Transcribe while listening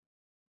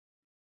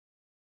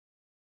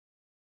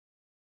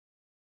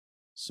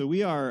So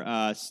we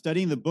are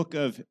studying the book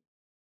of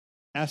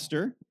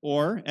Esther,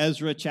 or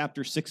Ezra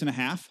chapter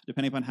 6.5,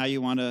 depending upon how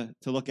you want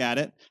to look at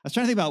it. I was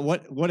trying to think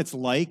about what it's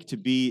like to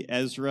be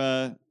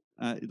Ezra,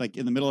 like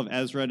in the middle of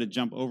Ezra, to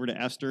jump over to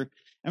Esther.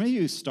 How many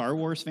of you Star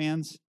Wars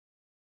fans?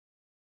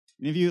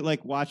 Any of you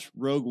like watch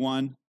Rogue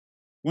One?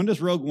 When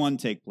does Rogue One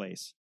take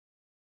place?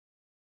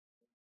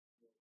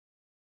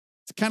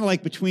 It's kind of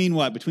like between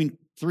what? Between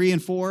 3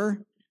 and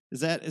 4?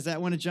 Is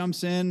that when it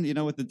jumps in? You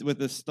know, with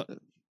the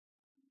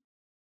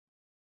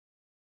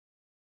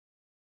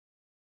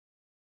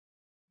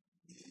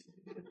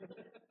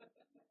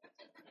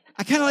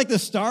I kind of like the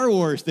Star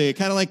Wars thing. It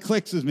kind of like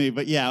clicks with me,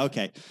 but yeah,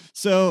 okay.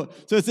 So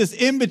it's this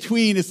in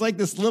between. It's like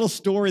this little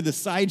story, the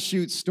side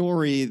shoot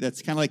story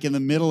that's kind of like in the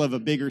middle of a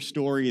bigger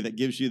story that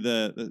gives you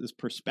this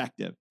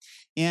perspective.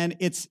 And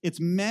it's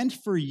meant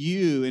for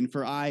you and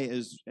for I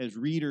as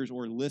readers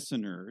or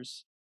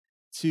listeners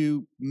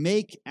to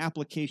make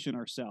application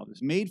ourselves.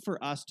 It's made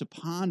for us to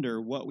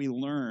ponder what we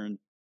learn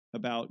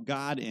about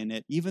God in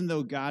it, even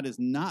though God is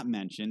not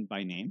mentioned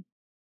by name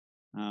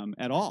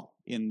at all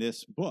in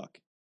this book.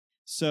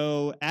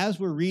 So as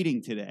we're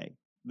reading today,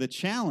 the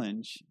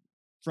challenge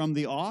from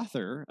the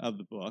author of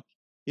the book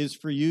is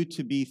for you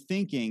to be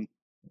thinking,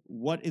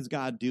 what is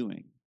God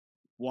doing?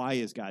 Why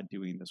is God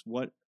doing this?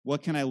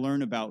 What can I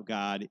learn about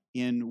God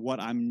in what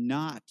I'm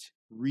not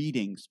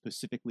reading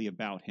specifically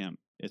about him?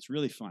 It's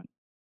really fun.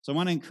 So I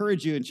want to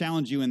encourage you and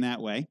challenge you in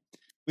that way.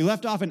 We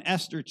left off in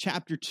Esther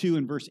chapter 2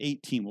 and verse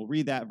 18. We'll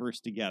read that verse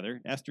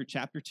together. Esther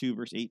chapter 2,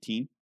 verse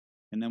 18,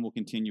 and then we'll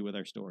continue with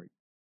our story.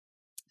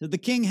 So the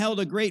king held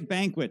a great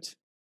banquet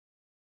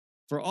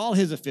for all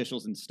his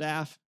officials and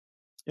staff.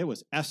 It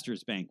was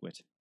Esther's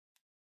banquet.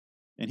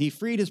 And he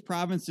freed his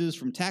provinces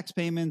from tax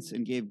payments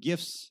and gave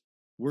gifts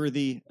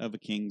worthy of a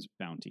king's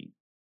bounty.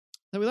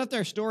 So we left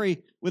our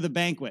story with a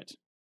banquet,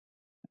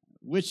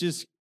 which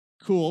is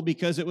cool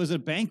because it was a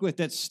banquet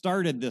that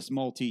started this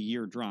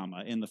multi-year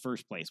drama in the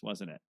first place,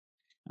 wasn't it?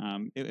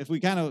 If we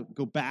kind of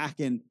go back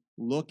and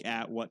look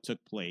at what took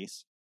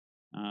place,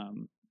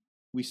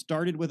 we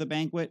started with a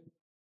banquet,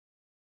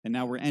 and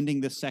now we're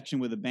ending this section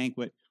with a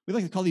banquet. We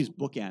like to call these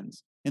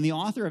bookends. And the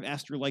author of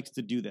Esther likes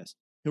to do this.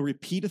 He'll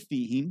repeat a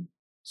theme.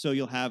 So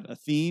you'll have a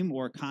theme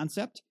or a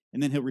concept,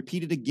 and then he'll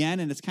repeat it again.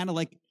 And it's kind of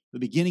like the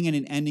beginning and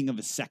an ending of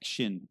a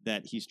section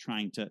that he's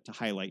trying to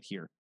highlight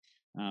here.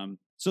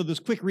 So this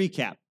quick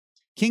recap.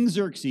 King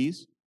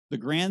Xerxes, the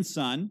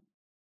grandson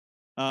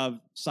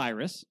of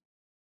Cyrus,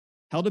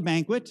 held a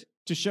banquet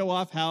to show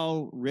off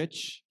how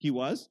rich he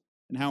was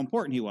and how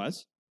important he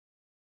was.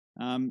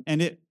 And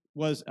it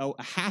was a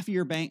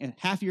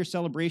half-year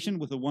celebration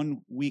with a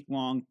 1 week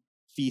long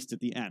feast at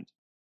the end.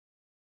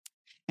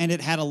 And it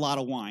had a lot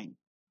of wine.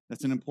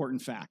 That's an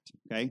important fact,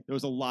 okay? There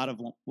was a lot of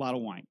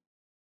wine.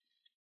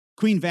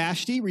 Queen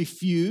Vashti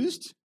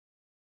refused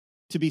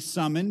to be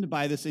summoned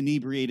by this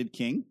inebriated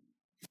king,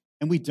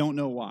 and we don't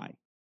know why.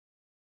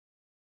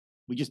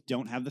 We just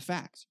don't have the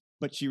facts,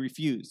 but she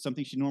refused,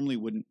 something she normally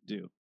wouldn't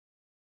do.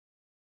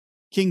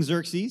 King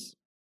Xerxes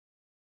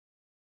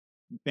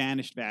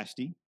banished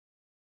Vashti,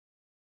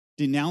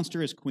 denounced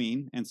her as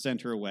queen, and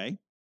sent her away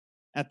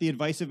at the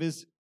advice of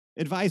his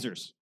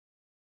advisors.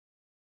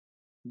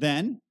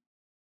 Then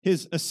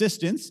his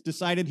assistants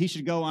decided he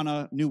should go on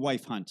a new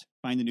wife hunt,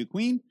 find a new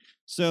queen.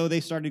 So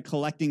they started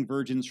collecting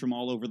virgins from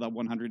all over the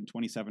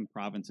 127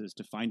 provinces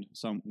to find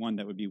someone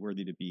that would be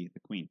worthy to be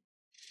the queen.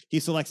 He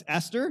selects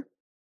Esther,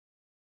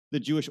 the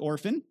Jewish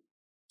orphan,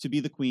 to be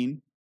the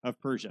queen of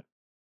Persia,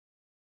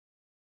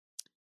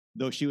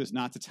 though she was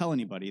not to tell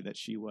anybody that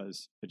she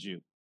was a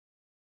Jew.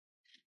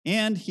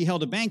 And he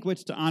held a banquet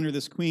to honor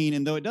this queen,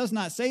 and though it does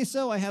not say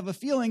so, I have a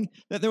feeling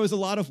that there was a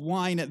lot of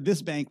wine at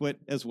this banquet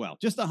as well.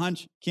 Just a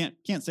hunch. Can't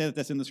say that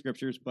that's in the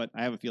scriptures, but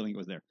I have a feeling it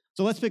was there.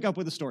 So let's pick up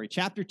with the story.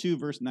 Chapter 2,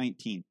 verse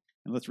 19,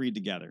 and let's read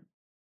together.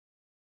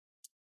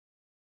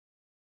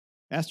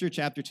 Esther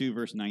chapter 2,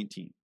 verse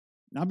 19.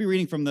 And I'll be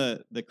reading from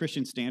the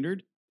Christian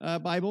Standard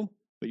Bible,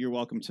 but you're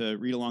welcome to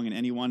read along in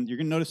any one. You're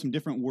going to notice some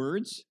different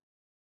words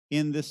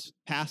in these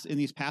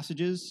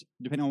passages,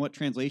 depending on what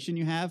translation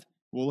you have.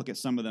 We'll look at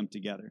some of them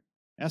together.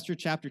 Esther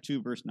chapter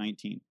 2, verse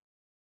 19.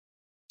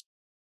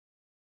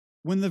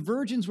 When the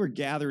virgins were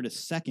gathered a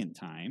second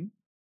time,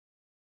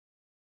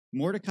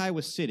 Mordecai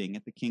was sitting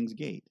at the king's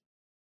gate.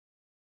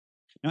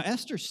 Now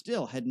Esther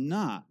still had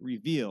not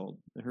revealed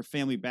her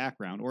family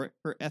background or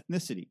her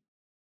ethnicity,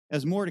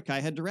 as Mordecai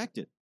had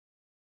directed.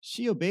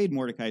 She obeyed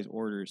Mordecai's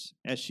orders,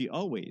 as she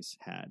always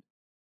had,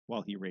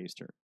 while he raised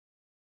her.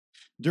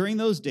 During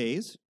those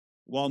days,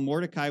 while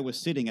Mordecai was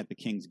sitting at the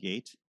king's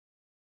gate,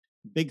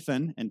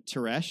 Bigthan and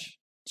Teresh,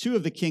 two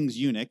of the king's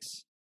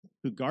eunuchs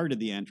who guarded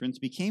the entrance,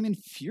 became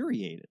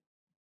infuriated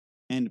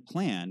and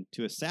planned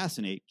to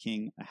assassinate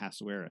King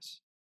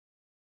Ahasuerus.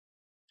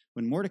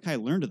 When Mordecai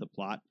learned of the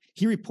plot,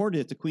 he reported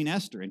it to Queen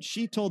Esther, and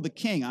she told the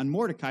king on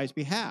Mordecai's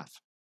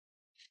behalf.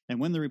 And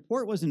when the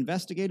report was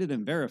investigated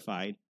and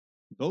verified,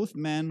 both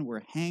men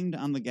were hanged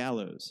on the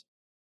gallows.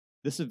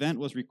 This event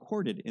was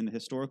recorded in the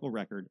historical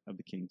record of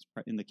the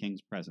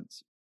king's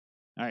presence.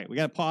 All right, we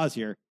got to pause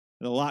here.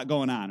 There's a lot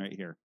going on right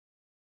here.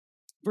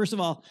 First of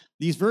all,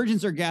 these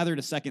virgins are gathered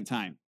a second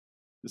time.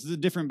 This is a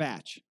different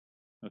batch.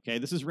 Okay,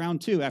 this is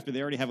round 2 after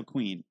they already have a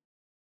queen.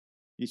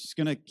 He's just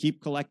going to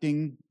keep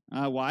collecting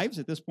wives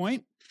at this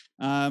point.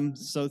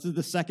 So this is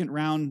the second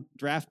round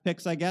draft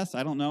picks, I guess.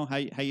 I don't know how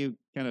you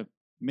kind of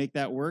make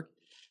that work.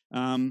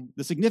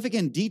 The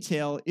significant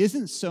detail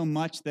isn't so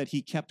much that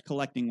he kept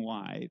collecting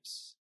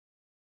wives.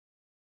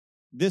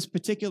 This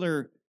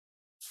particular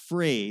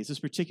phrase, this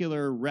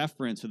particular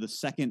reference to the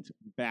second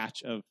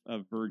batch of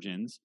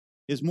virgins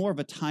is more of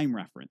a time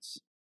reference.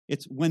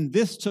 It's when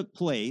this took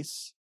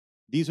place,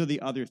 these are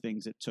the other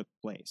things that took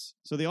place.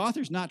 So the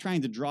author's not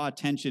trying to draw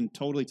attention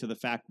totally to the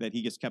fact that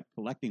he just kept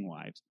collecting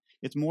wives.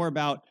 It's more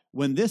about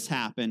when this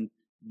happened,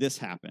 this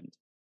happened.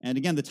 And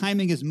again, the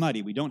timing is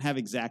muddy. We don't have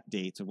exact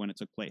dates of when it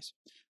took place.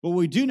 But what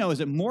we do know is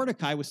that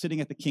Mordecai was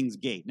sitting at the king's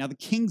gate. Now, the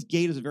king's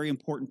gate is a very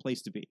important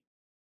place to be.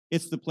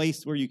 It's the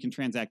place where you can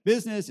transact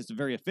business. It's a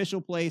very official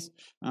place.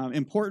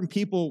 Important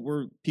people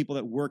were people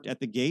that worked at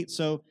the gate.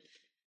 So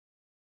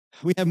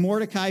we have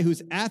Mordecai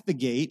who's at the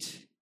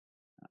gate,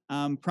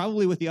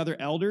 probably with the other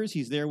elders.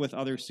 He's there with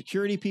other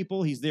security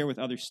people. He's there with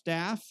other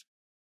staff.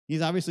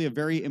 He's obviously a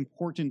very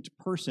important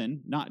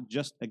person, not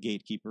just a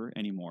gatekeeper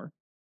anymore,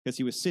 because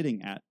he was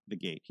sitting at the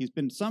gate. He's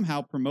been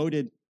somehow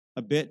promoted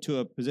a bit to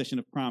a position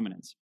of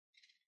prominence.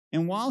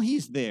 And while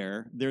he's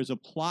there, there's a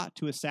plot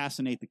to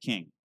assassinate the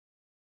king.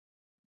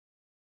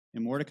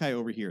 And Mordecai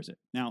overhears it.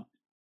 Now,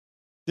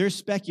 there's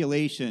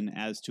speculation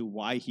as to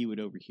why he would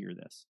overhear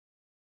this.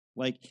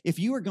 Like, if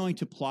you were going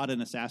to plot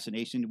an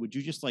assassination, would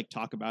you just,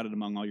 talk about it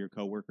among all your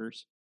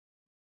coworkers?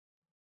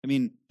 I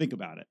mean, think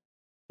about it.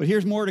 But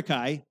here's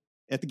Mordecai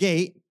at the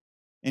gate,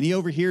 and he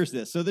overhears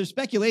this. So there's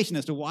speculation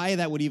as to why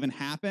that would even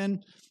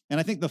happen. And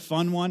I think the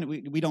fun one,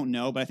 we don't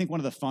know, but I think one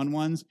of the fun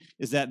ones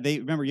is that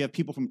remember, you have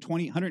people from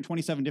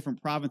 127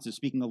 different provinces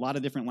speaking a lot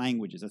of different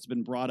languages. That's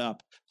been brought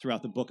up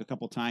throughout the book a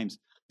couple times.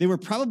 They were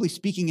probably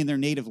speaking in their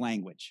native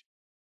language.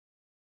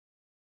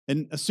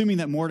 And assuming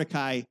that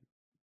Mordecai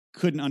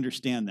couldn't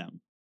understand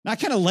them. Now, I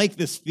kind of like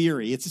this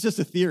theory. It's just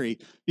a theory,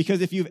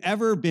 because if you've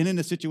ever been in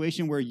a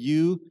situation where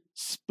you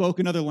spoke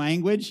another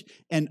language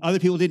and other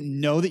people didn't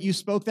know that you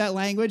spoke that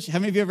language, how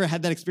many of you ever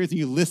had that experience and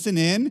you listen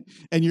in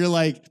and you're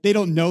like, they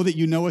don't know that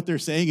you know what they're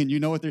saying and you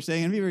know what they're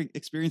saying? Have you ever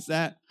experienced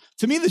that?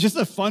 To me, that's just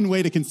a fun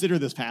way to consider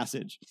this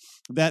passage,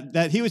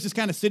 that he was just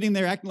kind of sitting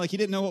there acting like he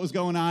didn't know what was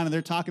going on, and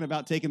they're talking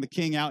about taking the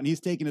king out, and he's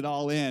taking it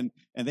all in,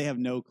 and they have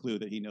no clue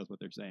that he knows what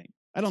they're saying.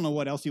 I don't know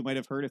what else you might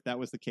have heard if that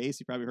was the case.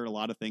 You probably heard a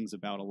lot of things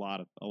about a lot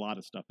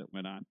of stuff that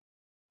went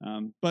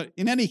on. But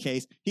in any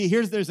case, he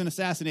hears there's an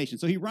assassination.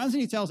 So he runs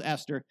and he tells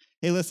Esther,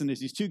 hey, listen,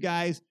 there's these two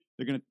guys,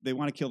 they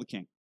want to kill the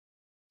king.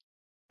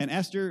 And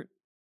Esther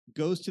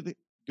goes to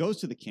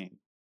the king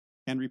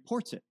and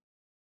reports it.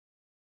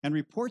 And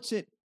reports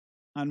it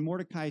on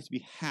Mordecai's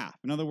behalf.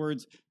 In other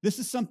words, this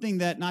is something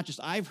that not just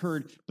I've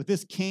heard, but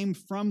this came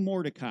from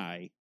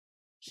Mordecai.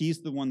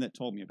 He's the one that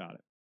told me about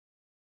it.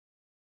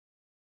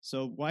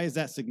 So why is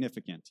that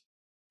significant?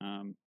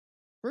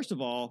 First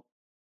of all,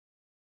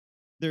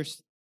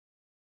 there's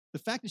the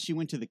fact that she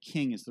went to the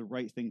king is the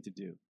right thing to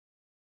do.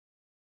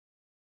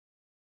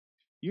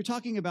 You're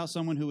talking about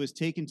someone who was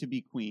taken to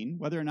be queen,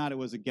 whether or not it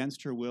was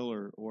against her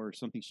will or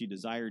something she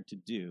desired to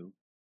do.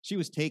 She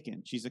was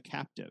taken. She's a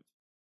captive.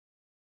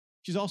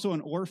 She's also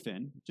an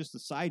orphan. Just a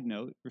side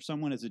note, for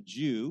someone as a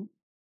Jew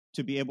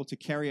to be able to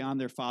carry on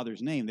their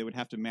father's name, they would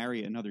have to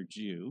marry another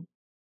Jew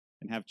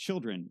and have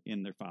children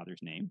in their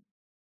father's name.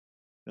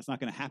 That's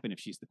not going to happen if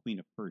she's the queen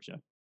of Persia.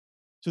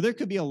 So there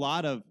could be a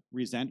lot of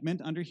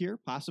resentment under here,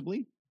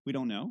 possibly. We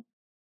don't know.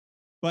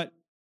 But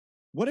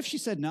what if she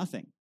said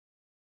nothing?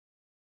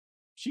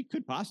 She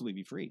could possibly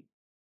be free.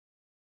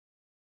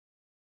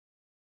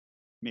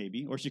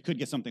 Maybe. Or she could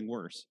get something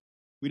worse.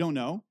 We don't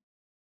know.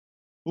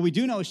 What we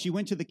do know is she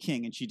went to the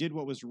king, and she did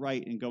what was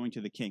right in going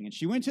to the king. And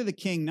she went to the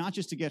king not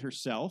just to get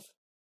herself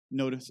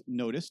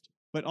noticed,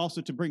 but also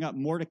to bring up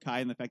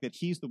Mordecai and the fact that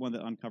he's the one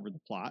that uncovered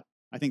the plot.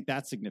 I think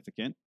that's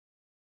significant.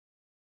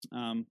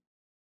 And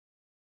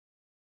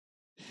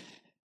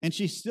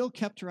she still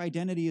kept her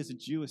identity as a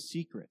Jew a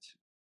secret.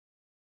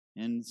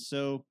 And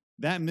so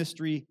that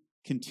mystery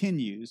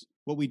continues.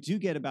 What we do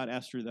get about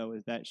Esther, though,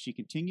 is that she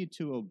continued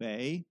to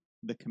obey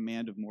the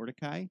command of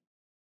Mordecai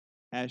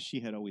as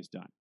she had always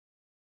done.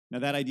 Now,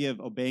 that idea of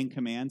obeying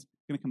commands is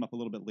going to come up a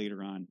little bit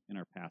later on in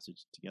our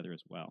passage together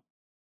as well.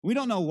 We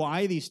don't know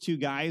why these two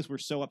guys were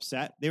so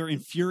upset. They were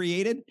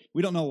infuriated.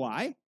 We don't know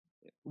why.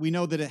 We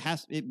know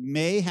that it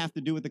may have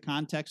to do with the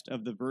context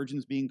of the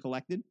virgins being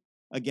collected.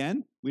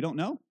 Again, we don't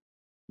know.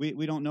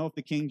 We don't know if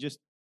the king just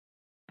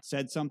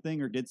said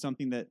something or did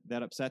something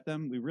that upset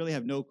them. We really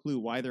have no clue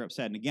why they're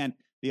upset. And again,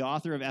 the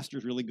author of Esther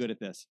is really good at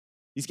this.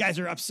 These guys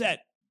are upset.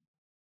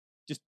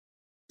 Just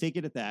take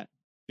it at that.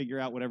 Figure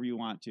out whatever you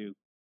want to.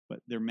 But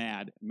they're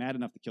mad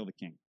enough to kill the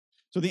king.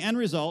 So the end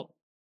result,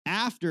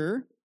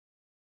 after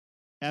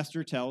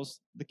Esther tells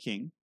the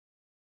king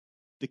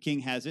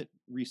has it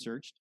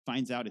researched,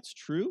 finds out it's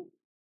true,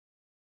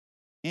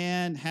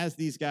 and has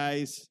these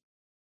guys,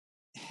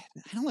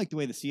 I don't like the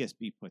way the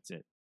CSB puts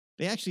it.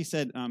 They actually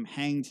said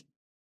hanged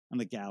on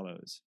the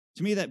gallows.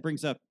 To me, that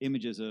brings up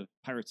images of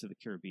Pirates of the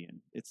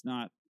Caribbean. It's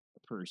not a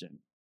Persian.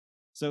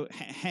 So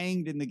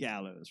hanged in the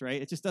gallows,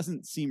 right? It just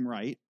doesn't seem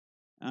right.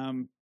 How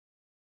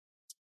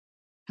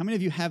many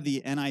of you have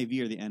the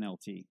NIV or the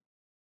NLT?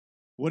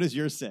 What does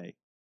yours say?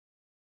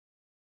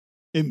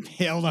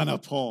 Impaled on a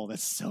pole.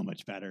 That's so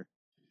much better.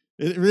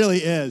 It really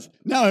is.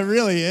 No, it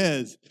really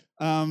is.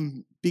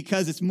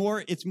 Because it's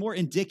more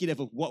indicative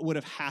of what would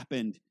have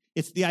happened.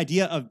 It's the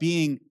idea of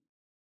being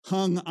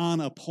hung on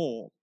a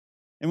pole.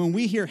 And when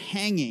we hear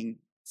hanging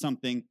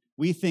something,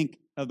 we think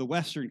of the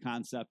Western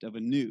concept of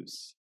a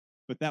noose.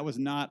 But that was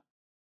not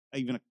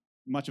even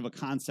much of a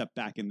concept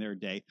back in their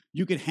day.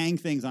 You could hang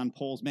things on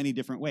poles many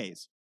different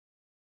ways.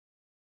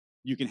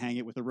 You can hang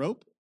it with a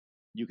rope.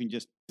 You can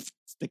just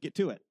stick it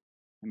to it.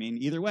 I mean,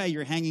 either way,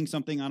 you're hanging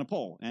something on a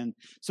pole. And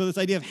so this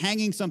idea of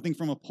hanging something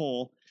from a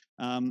pole,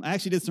 I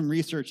actually did some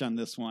research on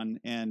this one,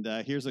 and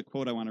here's a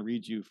quote I want to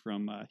read you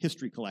from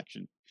History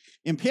Collection.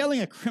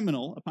 Impaling a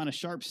criminal upon a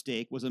sharp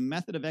stake was a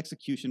method of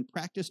execution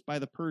practiced by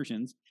the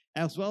Persians,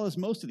 as well as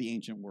most of the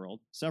ancient world,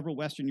 several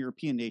Western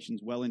European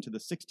nations well into the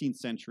 16th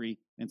century,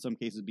 in some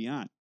cases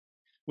beyond.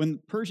 When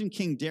Persian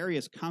King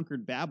Darius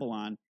conquered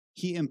Babylon,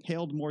 he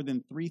impaled more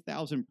than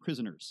 3,000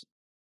 prisoners,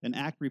 an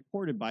act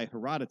reported by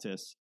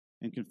Herodotus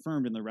and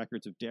confirmed in the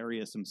records of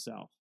Darius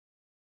himself.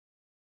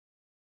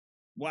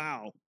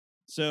 Wow.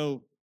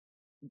 So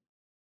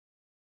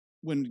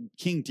when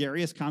King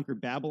Darius conquered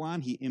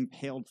Babylon, he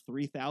impaled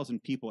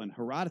 3,000 people, and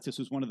Herodotus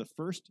was one of the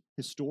first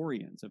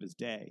historians of his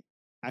day,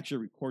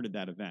 actually recorded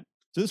that event.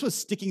 So this was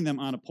sticking them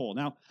on a pole.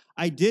 Now,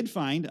 I did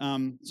find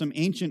some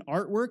ancient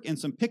artwork and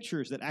some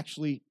pictures that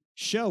actually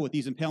show what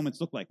these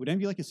impalements look like. Would any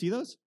of you like to see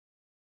those?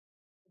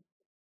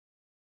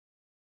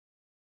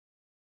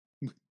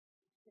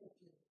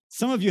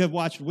 Some of you have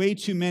watched way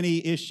too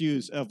many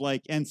issues of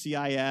like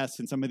NCIS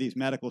and some of these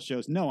medical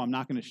shows. No, I'm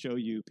not going to show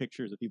you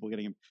pictures of people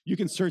getting them. You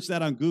can search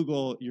that on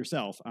Google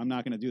yourself. I'm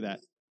not going to do that.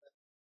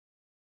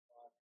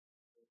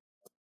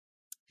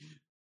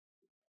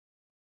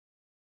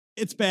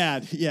 It's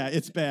bad. Yeah,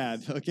 it's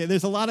bad. Okay,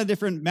 there's a lot of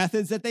different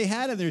methods that they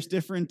had, and there's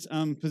different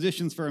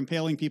positions for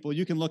impaling people.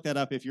 You can look that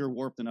up if you're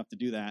warped enough to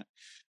do that.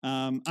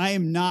 I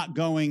am not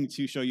going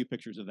to show you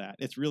pictures of that.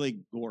 It's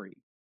really gory.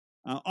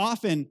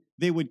 Often,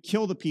 they would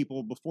kill the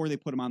people before they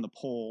put them on the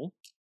pole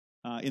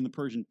in the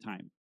Persian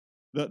time.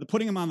 The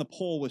putting them on the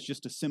pole was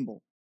just a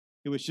symbol.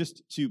 It was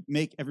just to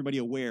make everybody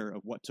aware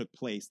of what took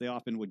place. They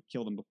often would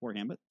kill them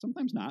beforehand, but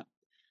sometimes not.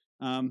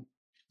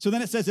 So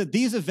then it says that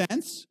these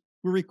events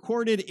were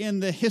recorded in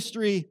the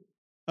history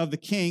of the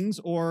kings,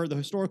 or the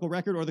historical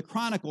record, or the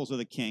chronicles of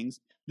the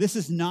kings. This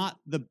is not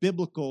the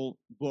biblical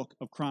book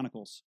of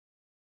Chronicles.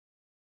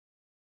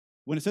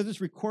 When it says it's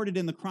recorded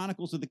in the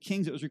Chronicles of the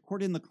Kings, it was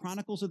recorded in the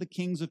Chronicles of the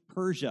Kings of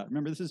Persia.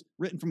 Remember, this is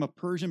written from a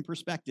Persian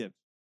perspective.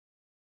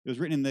 It was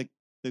written in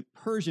the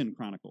Persian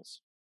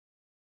Chronicles.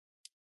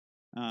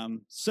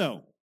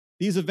 So,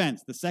 these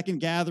events, the second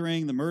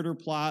gathering, the murder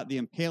plot, the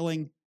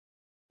impaling,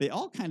 they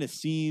all kind of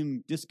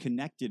seem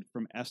disconnected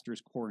from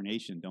Esther's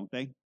coronation, don't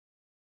they?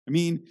 I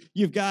mean,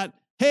 you've got,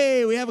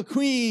 hey, we have a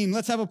queen,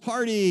 let's have a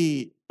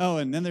party. Oh,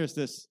 and then there's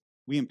this,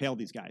 we impaled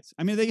these guys.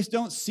 I mean, they just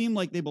don't seem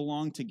like they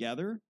belong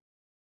together.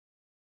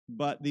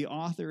 But the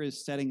author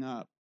is setting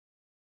up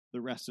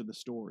the rest of the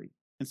story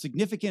and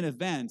significant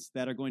events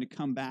that are going to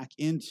come back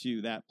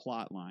into that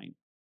plot line.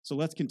 So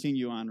let's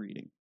continue on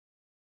reading.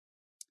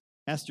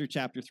 Esther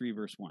chapter 3,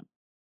 verse 1.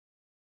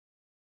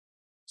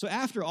 So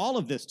after all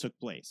of this took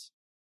place,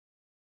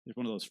 there's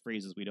one of those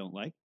phrases we don't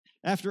like.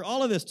 After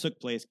all of this took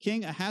place,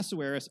 King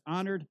Ahasuerus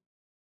honored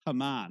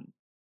Haman,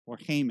 or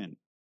Haman,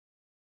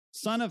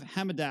 son of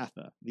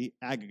Hammedatha, the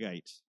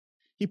Agagite.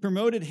 He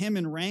promoted him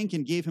in rank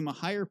and gave him a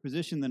higher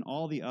position than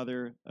all the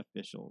other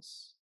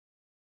officials.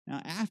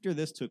 Now, after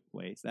this took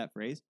place, that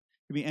phrase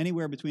could be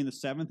anywhere between the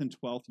 7th and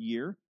 12th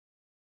year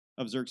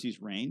of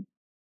Xerxes' reign.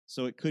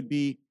 So it could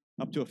be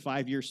up to a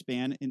 5-year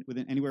span,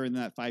 within anywhere in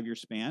that 5-year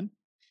span.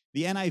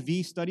 The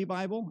NIV Study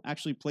Bible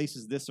actually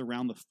places this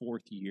around the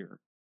 4th year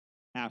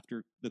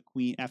after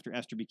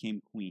Esther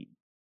became queen.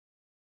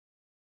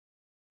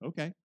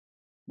 Okay,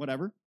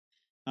 whatever.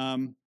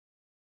 Don't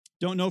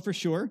know for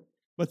sure.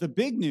 But the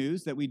big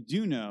news that we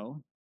do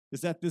know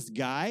is that this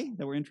guy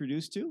that we're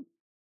introduced to,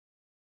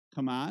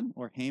 Haman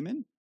or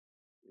Haman,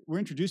 we're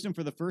introduced to him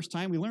for the first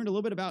time. We learned a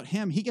little bit about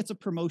him. He gets a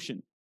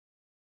promotion.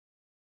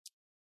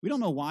 We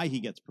don't know why he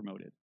gets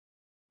promoted.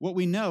 What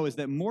we know is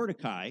that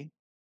Mordecai,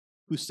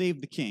 who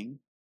saved the king,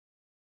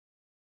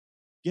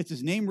 gets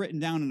his name written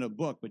down in a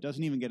book, but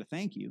doesn't even get a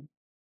thank you.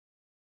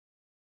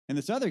 And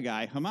this other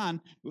guy,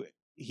 Haman,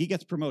 he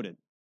gets promoted.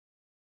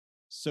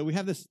 So we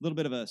have this little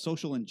bit of a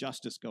social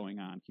injustice going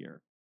on here.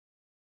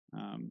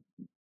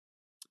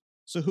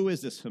 So who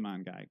is this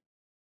Haman guy?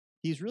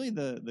 He's really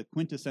the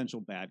quintessential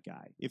bad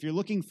guy. If you're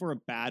looking for a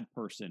bad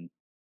person,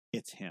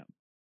 it's him.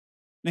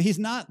 Now, he's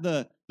not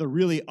the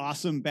really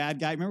awesome bad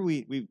guy. Remember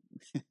we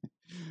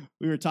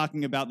we were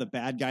talking about the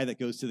bad guy that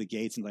goes to the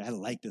gates and like, I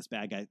like this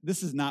bad guy.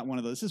 This is not one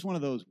of those. This is one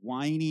of those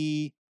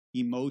whiny,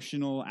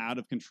 emotional, out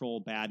of control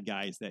bad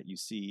guys that you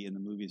see in the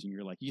movies, and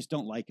you're like, you just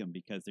don't like them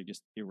because they're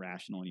just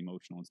irrational and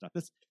emotional and stuff.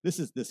 This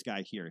is this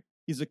guy here.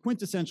 He's a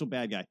quintessential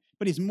bad guy,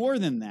 but he's more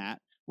than that.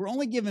 We're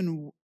only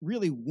given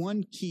really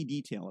one key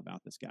detail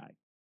about this guy.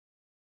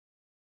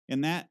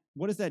 And that,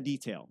 what is that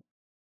detail?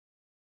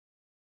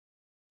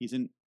 He's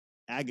an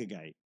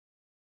Agagite.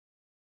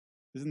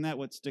 Isn't that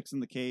what sticks in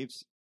the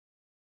caves?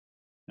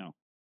 No.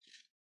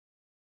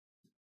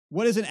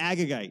 What is an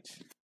Agagite?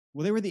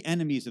 Well, they were the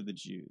enemies of the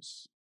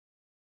Jews.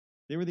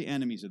 They were the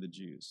enemies of the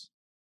Jews.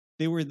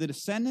 They were the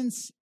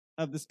descendants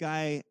of this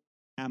guy,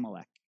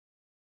 Amalek.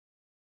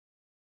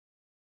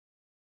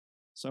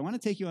 So I want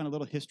to take you on a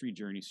little history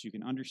journey so you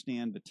can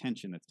understand the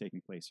tension that's taking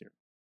place here.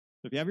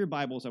 So if you have your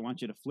Bibles, I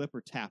want you to flip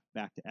or tap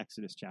back to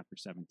Exodus chapter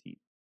 17.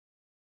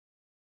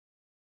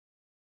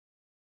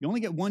 You only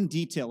get one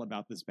detail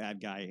about this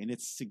bad guy, and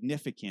it's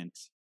significant,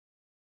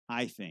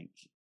 I think,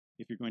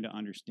 if you're going to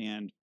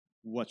understand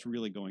what's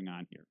really going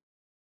on here.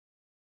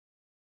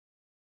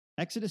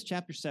 Exodus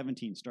chapter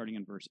 17, starting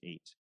in verse 8.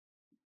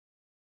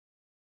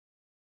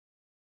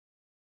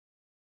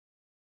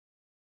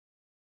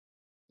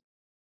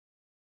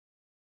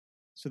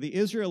 So the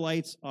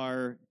Israelites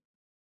are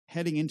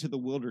heading into the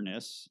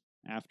wilderness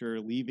after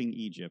leaving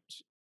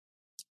Egypt.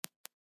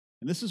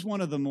 And this is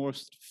one of the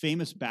most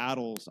famous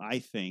battles, I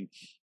think,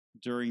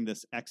 during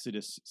this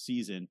Exodus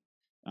season,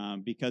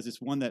 because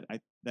it's one that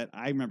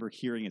I remember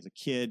hearing as a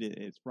kid.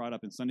 It's brought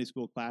up in Sunday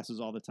school classes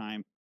all the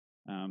time.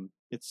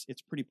 It's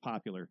pretty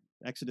popular.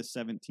 Exodus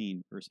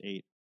 17, verse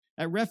 8.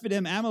 At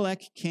Rephidim,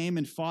 Amalek came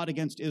and fought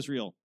against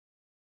Israel.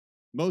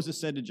 Moses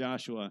said to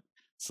Joshua,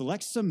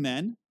 select some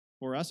men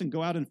for us and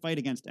go out and fight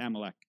against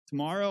Amalek.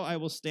 Tomorrow I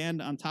will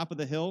stand on top of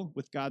the hill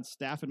with God's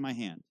staff in my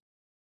hand.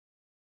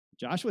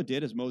 Joshua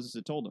did as Moses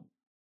had told him,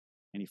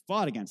 and he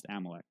fought against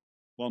Amalek,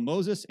 while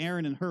Moses,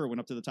 Aaron, and Hur went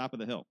up to the top of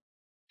the hill.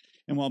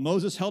 And while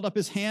Moses held up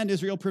his hand,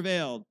 Israel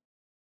prevailed.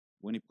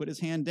 When he put his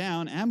hand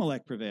down,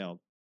 Amalek prevailed.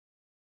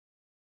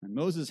 And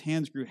Moses'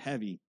 hands grew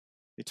heavy.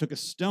 They took a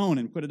stone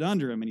and put it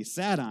under him, and he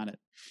sat on it.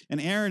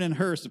 And Aaron and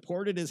Hur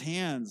supported his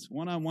hands,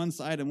 one on one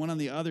side and one on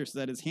the other, so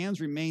that his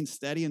hands remained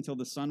steady until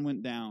the sun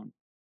went down.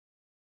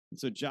 And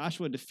so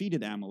Joshua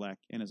defeated Amalek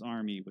and his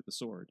army with the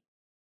sword.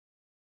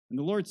 And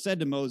the Lord said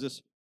to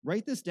Moses,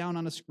 write this down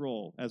on a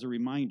scroll as a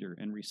reminder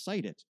and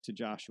recite it to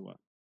Joshua.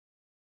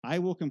 I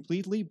will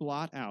completely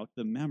blot out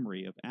the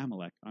memory of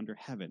Amalek under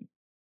heaven.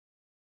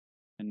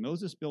 And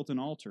Moses built an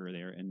altar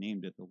there and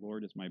named it, The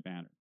Lord is my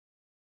banner.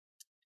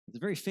 It's a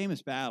very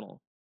famous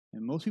battle,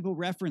 and most people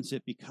reference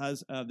it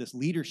because of this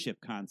leadership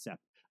concept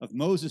of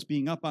Moses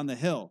being up on the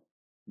hill,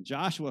 and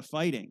Joshua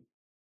fighting,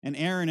 and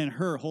Aaron and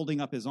Hur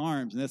holding up his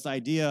arms, and this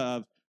idea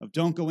of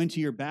don't go into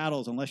your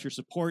battles unless your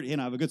support,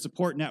 have a good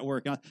support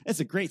network.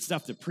 It's a great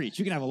stuff to preach.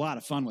 You can have a lot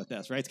of fun with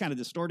this, right? It's kind of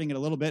distorting it a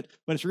little bit,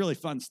 but it's really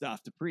fun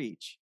stuff to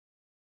preach.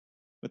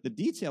 But the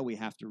detail we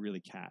have to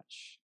really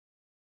catch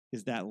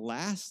is that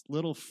last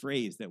little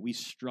phrase that we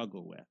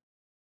struggle with.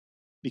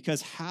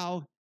 Because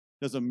how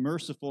does a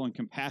merciful and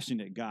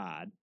compassionate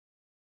God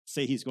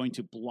say he's going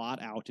to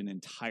blot out an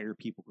entire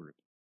people group?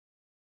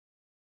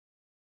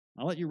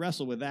 I'll let you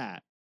wrestle with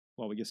that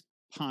while we just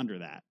ponder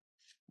that.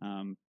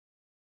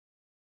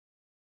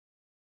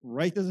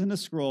 Write this in a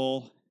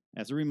scroll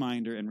as a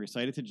reminder and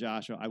recite it to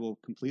Joshua. I will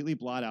completely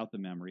blot out the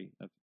memory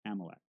of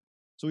Amalek.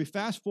 So we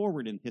fast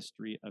forward in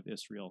history of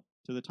Israel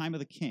to the time of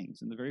the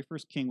kings, and the very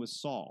first king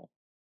was Saul.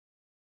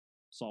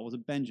 Saul was a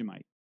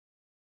Benjamite.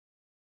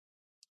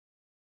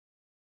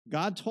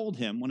 God told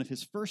him one of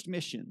his first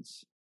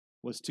missions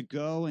was to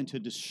go and to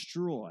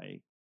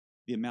destroy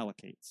the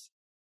Amalekites.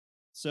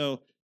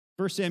 So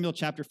 1 Samuel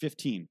chapter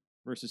 15,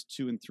 verses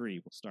 2 and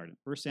 3, we'll start in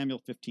 1 Samuel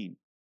 15.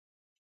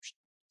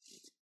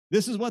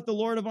 This is what the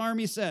Lord of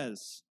armies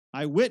says.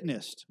 I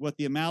witnessed what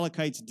the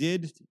Amalekites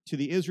did to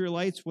the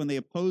Israelites when they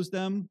opposed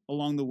them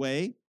along the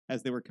way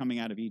as they were coming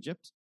out of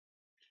Egypt.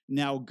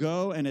 Now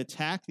go and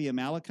attack the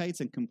Amalekites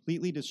and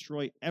completely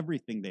destroy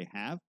everything they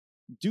have.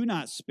 Do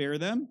not spare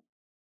them.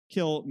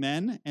 Kill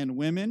men and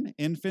women,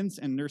 infants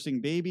and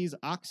nursing babies,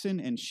 oxen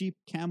and sheep,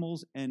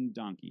 camels and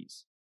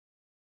donkeys.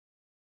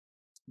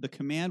 The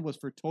command was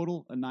for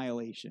total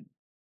annihilation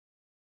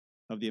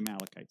of the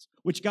Amalekites,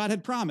 which God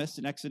had promised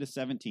in Exodus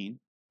 17.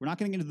 We're not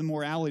going to get into the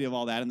morality of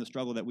all that and the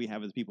struggle that we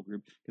have as a people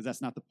group, because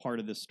that's not the part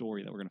of this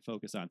story that we're going to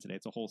focus on today.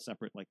 It's a whole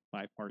separate,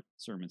 5-part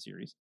sermon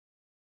series.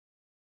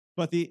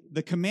 But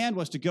the command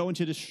was to go and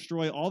to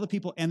destroy all the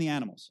people and the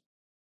animals.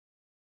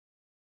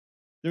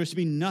 There was to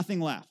be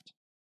nothing left.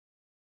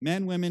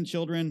 Men, women,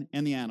 children,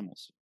 and the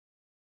animals.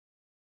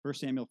 1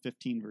 Samuel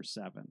 15, verse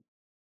 7.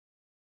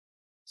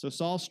 So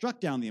Saul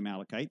struck down the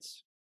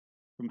Amalekites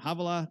from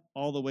Havilah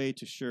all the way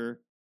to Shur,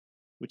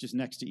 which is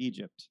next to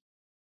Egypt.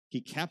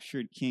 He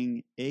captured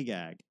King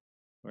Agag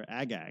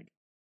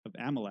of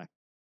Amalek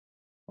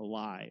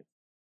alive.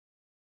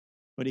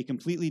 But he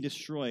completely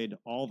destroyed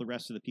all the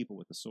rest of the people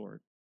with the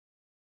sword.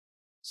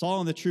 Saul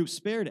and the troops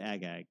spared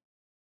Agag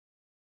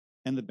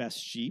and the best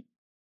sheep,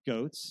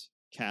 goats,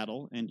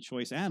 cattle, and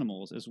choice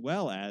animals, as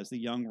well as the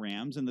young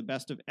rams and the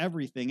best of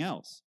everything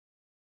else.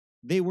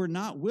 they were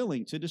not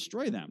willing to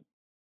destroy them,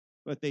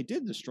 but they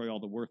did destroy all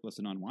the worthless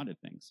and unwanted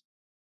things.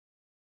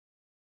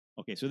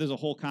 Okay, so there's a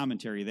whole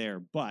commentary there,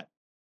 but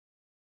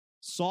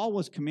Saul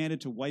was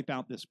commanded to wipe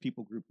out this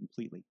people group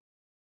completely,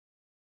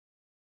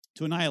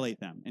 to annihilate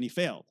them, and he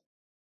failed.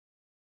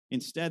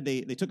 Instead,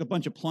 they took a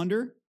bunch of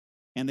plunder,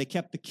 and they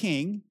kept the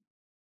king,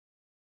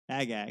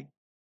 Agag.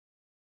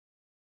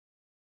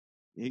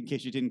 In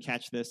case you didn't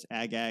catch this,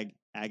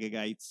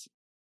 Agagites,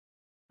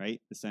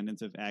 right?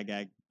 Descendants of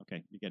Agag.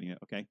 Okay, you're getting it,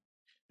 okay.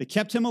 They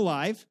kept him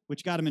alive,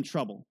 which got him in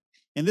trouble.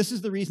 And this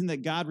is the reason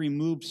that God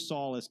removed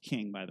Saul as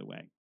king, by the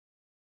way.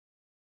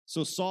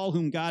 So Saul,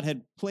 whom God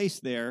had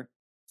placed there,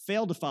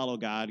 failed to follow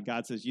God.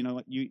 God says, you know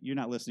what, you're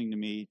not listening to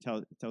me.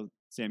 Tell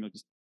Samuel,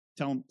 just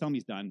tell him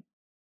he's done.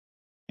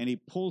 And he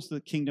pulls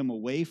the kingdom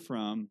away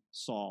from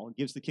Saul,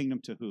 gives the kingdom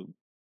to who?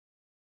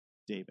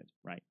 David,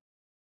 right?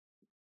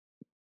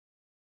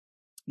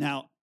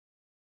 Now,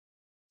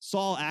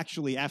 Saul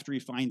actually, after he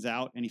finds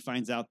out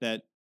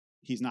that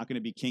he's not going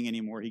to be king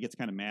anymore, he gets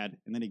kind of mad,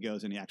 and then he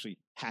goes and he actually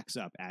hacks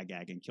up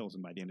Agag and kills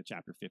him by the end of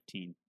chapter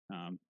 15.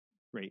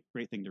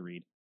 Great thing to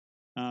read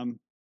in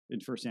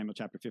 1 Samuel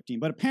chapter 15.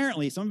 But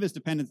apparently, some of his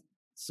dependents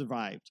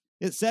survived.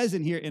 It says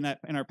in here in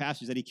our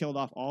passage that he killed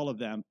off all of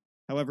them.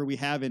 However, we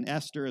have in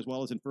Esther as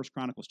well as in 1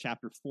 Chronicles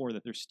chapter 4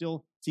 that there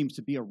still seems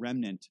to be a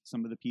remnant,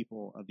 some of the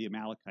people of the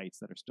Amalekites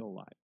that are still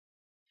alive.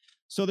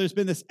 So there's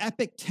been this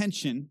epic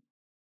tension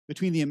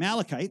between the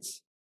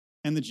Amalekites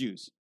and the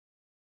Jews.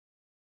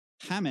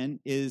 Haman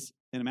is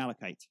an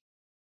Amalekite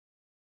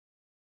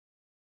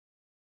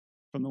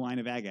from the line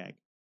of Agag.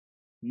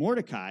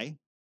 Mordecai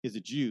is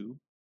a Jew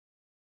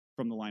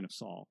from the line of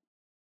Saul.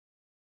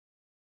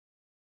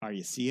 Are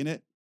you seeing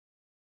it?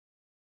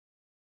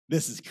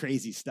 This is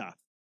crazy stuff.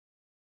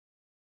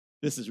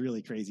 This is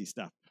really crazy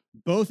stuff.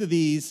 Both of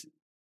these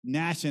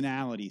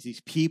nationalities,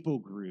 these people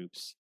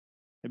groups,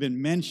 have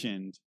been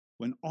mentioned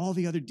when all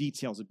the other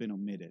details have been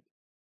omitted.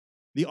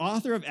 The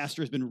author of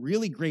Esther has been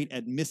really great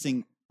at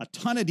missing a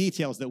ton of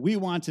details that we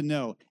want to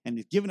know, and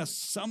he's given us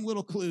some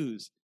little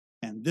clues,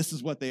 and this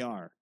is what they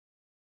are.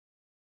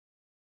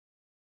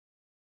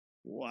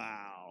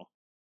 Wow.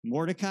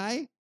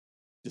 Mordecai,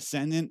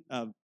 descendant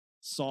of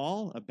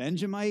Saul, a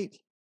Benjamite,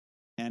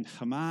 and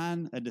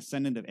Haman, a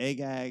descendant of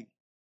Agag,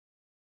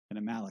 an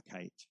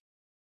Amalekite.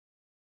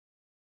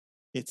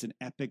 It's an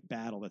epic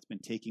battle that's been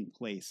taking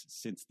place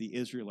since the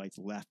Israelites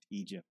left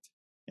Egypt,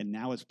 and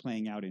now is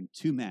playing out in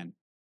two men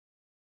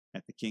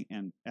at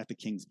the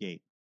king's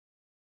gate.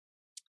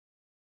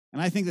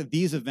 And I think that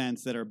these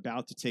events that are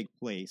about to take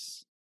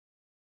place,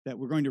 that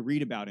we're going to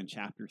read about in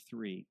chapter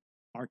 3,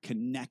 are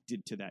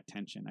connected to that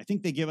tension. I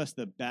think they give us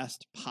the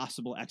best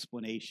possible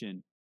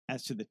explanation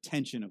as to the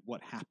tension of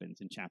what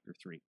happens in chapter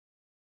 3.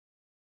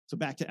 So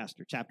back to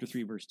Esther, chapter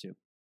 3, verse 2.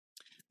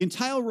 The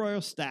entire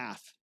royal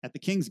staff at the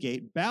king's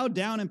gate bowed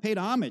down and paid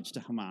homage to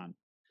Haman,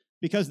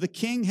 because the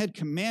king had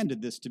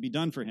commanded this to be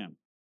done for him.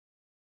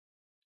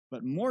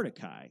 But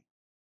Mordecai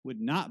would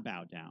not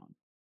bow down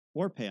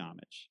or pay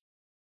homage.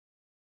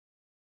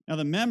 Now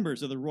the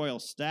members of the royal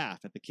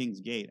staff at the king's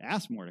gate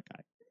asked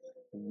Mordecai,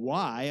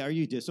 "Why are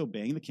you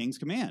disobeying the king's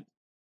command?"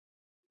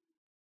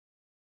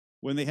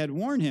 When they had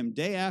warned him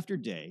day after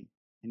day,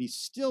 and he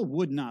still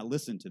would not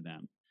listen to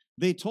them,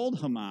 they told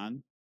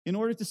Haman in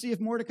order to see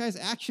if Mordecai's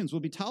actions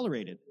would be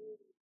tolerated,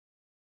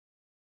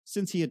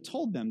 since he had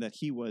told them that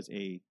he was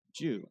a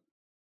Jew.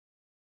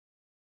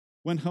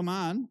 When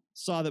Haman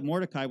saw that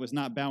Mordecai was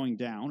not bowing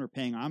down or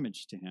paying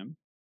homage to him,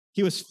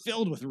 he was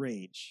filled with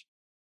rage.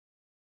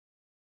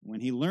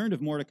 When he learned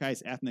of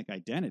Mordecai's ethnic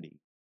identity,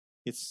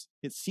 it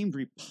seemed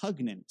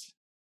repugnant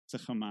to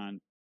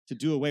Haman to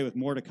do away with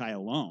Mordecai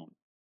alone.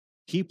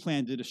 He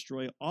planned to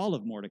destroy all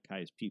of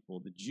Mordecai's people,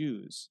 the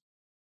Jews,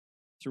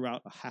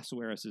 throughout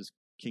Ahasuerus'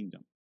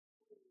 kingdom.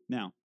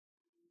 Now,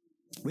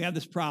 we have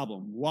this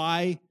problem.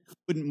 Why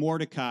wouldn't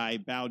Mordecai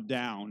bow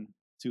down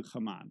to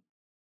Haman?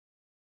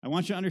 I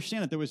want you to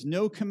understand that there was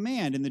no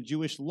command in the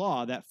Jewish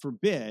law that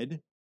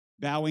forbid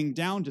bowing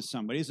down to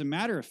somebody. As a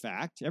matter of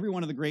fact, every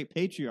one of the great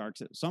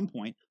patriarchs at some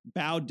point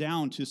bowed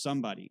down to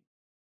somebody.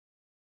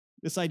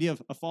 This idea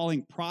of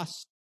falling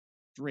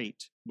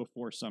prostrate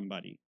before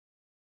somebody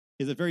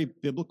is a very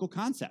biblical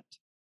concept.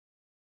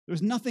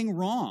 There's nothing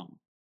wrong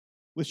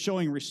with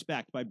showing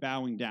respect by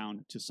bowing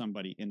down to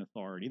somebody in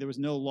authority. There was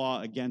no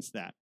law against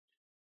that.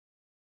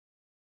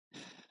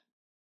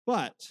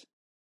 But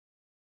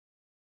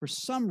for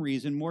some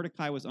reason,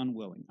 Mordecai was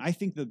unwilling. I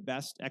think the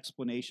best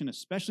explanation,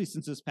 especially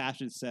since this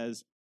passage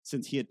says,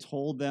 since he had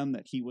told them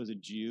that he was a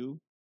Jew,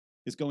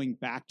 is going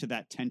back to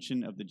that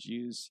tension of the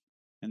Jews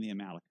and the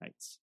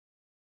Amalekites.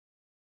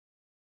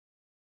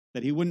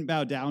 That he wouldn't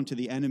bow down to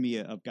the enemy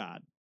of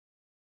God.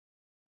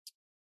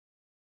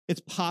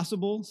 It's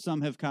possible,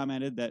 some have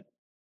commented, that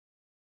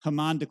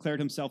Haman declared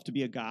himself to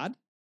be a god.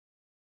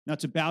 Now,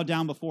 to bow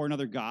down before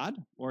another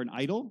god or an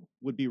idol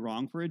would be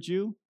wrong for a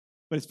Jew,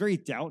 but it's very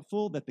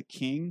doubtful that the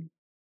king,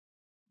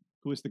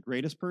 who was the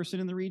greatest person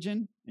in the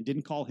region and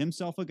didn't call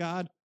himself a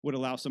god, would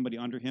allow somebody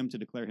under him to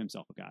declare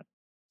himself a god.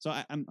 So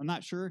I'm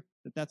not sure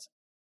that that's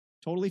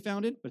totally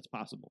founded, but it's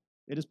possible.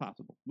 It is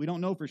possible. We don't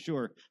know for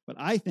sure, but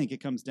I think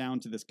it comes down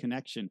to this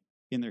connection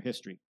in their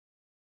history.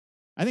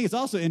 I think it's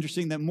also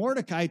interesting that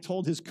Mordecai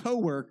told his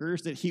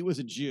co-workers that he was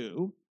a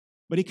Jew,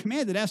 but he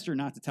commanded Esther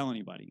not to tell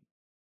anybody.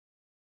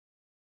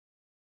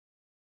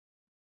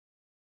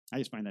 I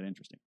just find that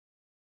interesting.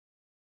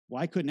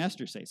 Why couldn't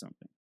Esther say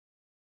something?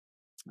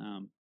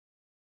 And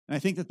I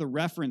think that the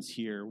reference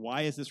here,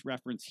 why is this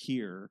reference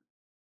here,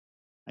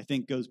 I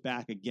think goes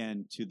back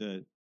again to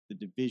the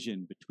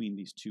division between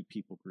these two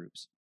people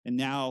groups. And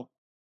now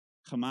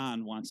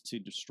Haman wants to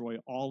destroy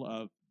all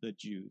of the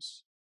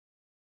Jews.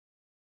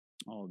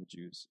 All of the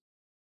Jews.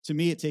 To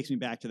me, it takes me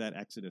back to that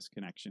Exodus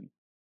connection.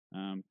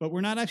 But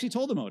we're not actually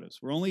told the motives.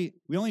 We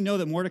only know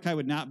that Mordecai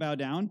would not bow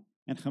down,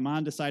 and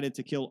Haman decided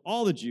to kill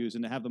all the Jews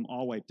and to have them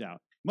all wiped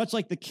out. Much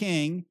like the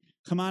king,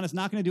 Haman is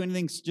not going to do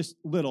anything just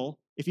little.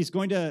 If he's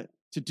going to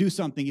do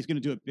something, he's going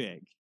to do it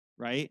big,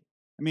 right?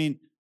 I mean,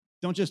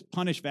 don't just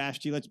punish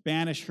Vashti. Let's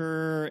banish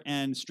her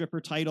and strip her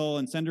title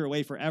and send her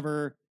away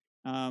forever.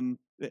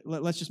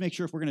 Let's just make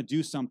sure if we're going to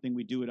do something,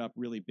 we do it up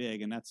really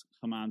big, and that's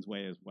Haman's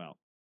way as well.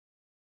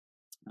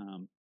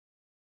 Kind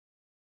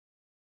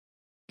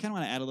of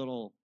want to add a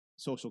little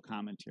social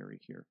commentary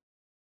here.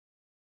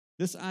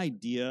 This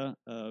idea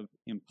of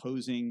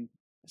imposing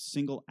a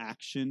single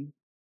action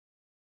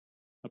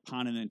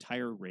upon an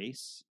entire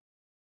race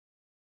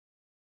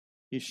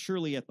is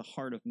surely at the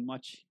heart of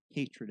much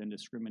hatred and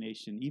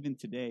discrimination, even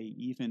today,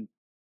 even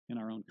in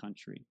our own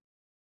country.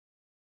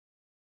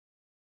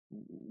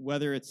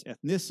 Whether it's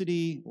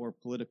ethnicity or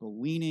political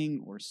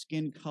leaning or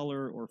skin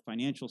color or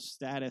financial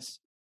status,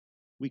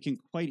 we can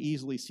quite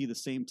easily see the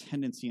same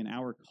tendency in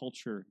our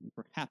culture, and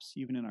perhaps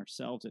even in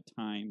ourselves at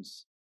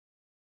times,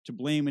 to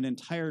blame an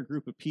entire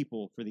group of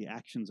people for the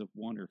actions of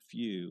one or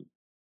few.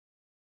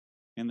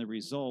 And the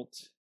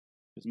result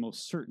is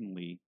most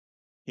certainly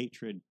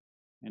hatred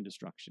and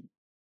destruction.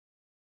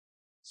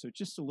 So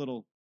just a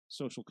little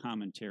social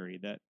commentary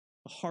that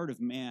the heart of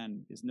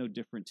man is no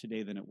different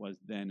today than it was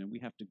then, and we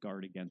have to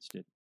guard against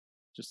it,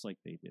 just like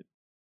they did.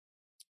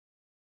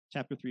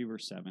 Chapter 3,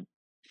 verse 7.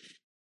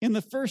 In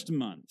the first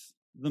month,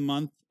 the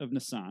month of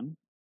Nisan,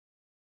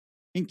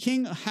 in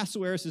King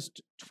Ahasuerus'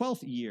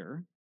 12th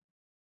year,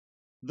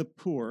 the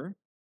pur,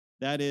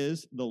 that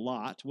is, the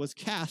lot, was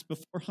cast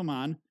before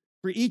Haman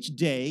for each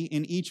day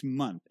in each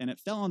month, and it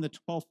fell on the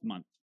 12th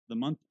month, the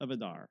month of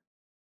Adar.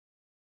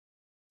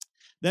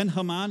 Then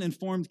Haman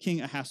informed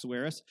King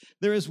Ahasuerus,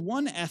 there is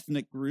one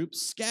ethnic group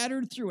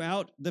scattered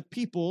throughout the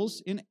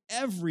peoples in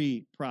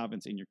every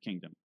province in your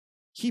kingdom,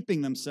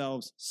 keeping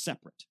themselves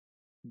separate.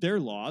 Their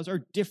laws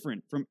are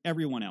different from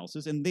everyone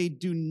else's, and they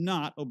do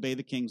not obey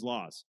the king's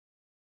laws.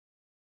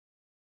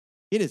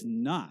 It is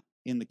not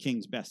in the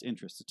king's best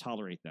interest to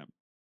tolerate them.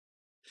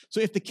 So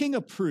if the king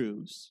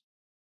approves,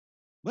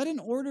 let an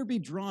order be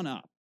drawn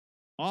up,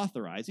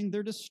 authorizing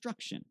their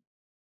destruction.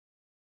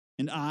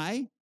 And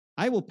I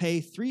will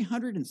pay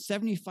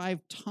 375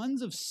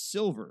 tons of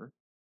silver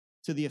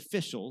to the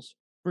officials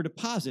for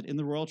deposit in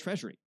the royal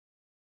treasury.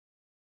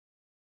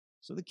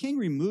 So the king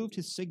removed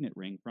his signet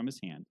ring from his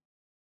hand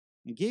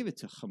and gave it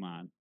to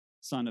Haman,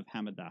 son of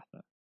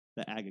Hammedatha,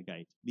 the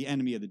Agagite, the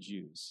enemy of the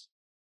Jews.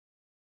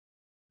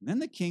 And then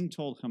the king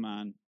told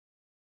Haman,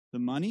 the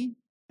money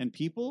and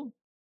people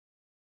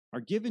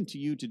are given to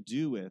you to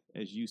do with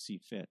as you see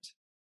fit.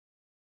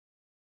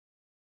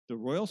 The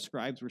royal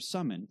scribes were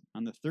summoned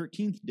on the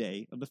 13th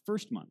day of the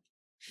first month,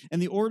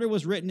 and the order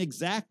was written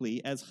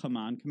exactly as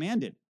Haman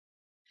commanded.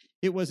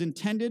 It was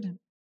intended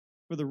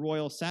for the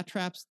royal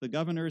satraps, the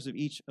governors of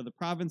each of the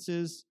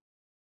provinces,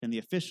 and the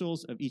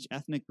officials of each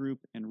ethnic group,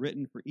 and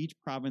written for each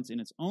province in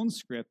its own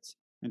script,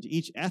 and to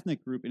each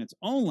ethnic group in its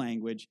own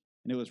language,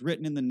 and it was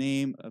written in the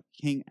name of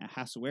King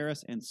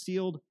Ahasuerus and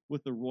sealed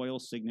with the royal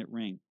signet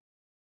ring.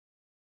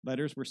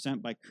 Letters were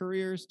sent by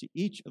couriers to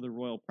each of the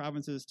royal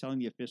provinces, telling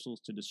the officials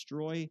to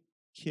destroy,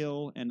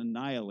 kill, and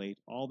annihilate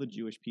all the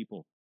Jewish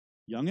people,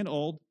 young and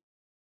old,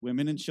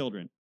 women and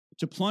children,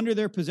 to plunder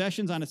their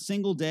possessions on a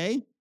single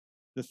day,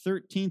 the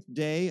 13th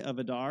day of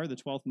Adar, the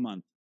 12th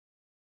month.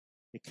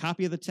 A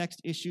copy of the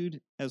text issued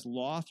as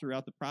law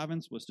throughout the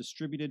province was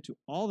distributed to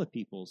all the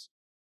peoples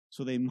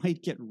so they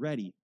might get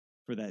ready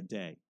for that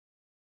day.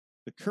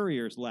 The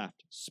couriers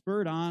left,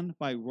 spurred on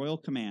by royal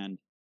command,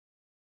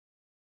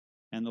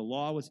 and the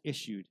law was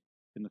issued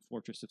in the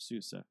fortress of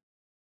Susa.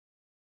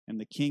 And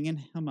the king and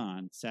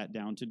Haman sat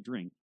down to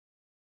drink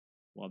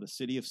while the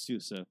city of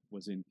Susa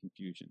was in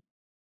confusion.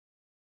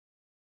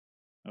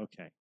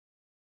 Okay.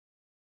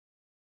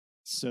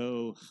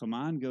 So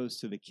Haman goes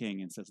to the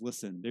king and says,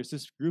 listen, there's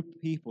this group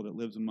of people that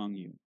lives among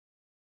you.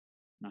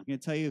 I'm not going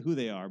to tell you who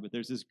they are, but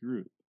there's this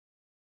group.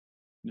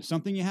 There's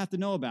something you have to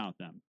know about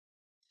them.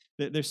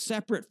 They're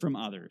separate from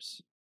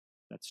others.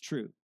 That's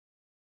true.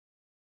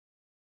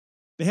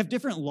 They have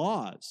different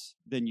laws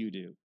than you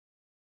do.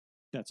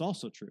 That's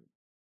also true.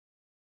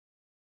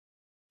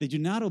 They do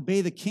not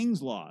obey the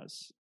king's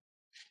laws.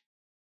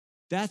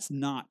 That's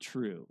not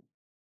true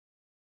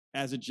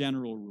as a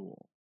general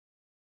rule.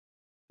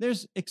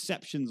 There's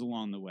exceptions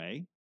along the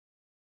way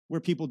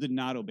where people did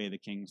not obey the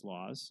king's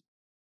laws.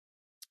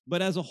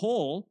 But as a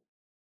whole,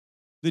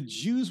 the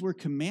Jews were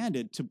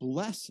commanded to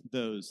bless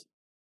those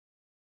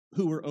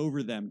who were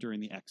over them during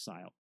the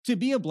exile, to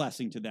be a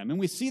blessing to them. And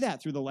we see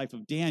that through the life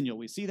of Daniel.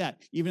 We see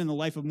that even in the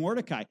life of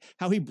Mordecai,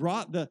 how he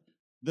brought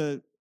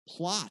the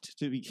plot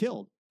to be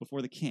killed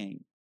before the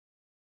king.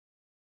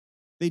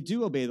 They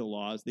do obey the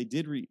laws. They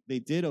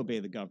did obey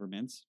the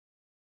governments,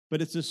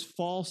 but it's this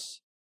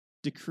false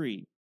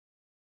decree.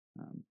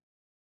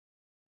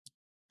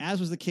 As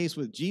was the case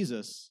with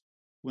Jesus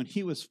when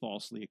he was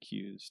falsely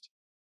accused,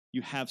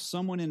 you have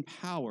someone in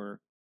power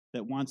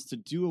that wants to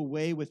do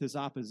away with his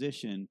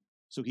opposition.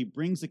 So he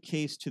brings a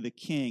case to the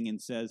king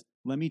and says,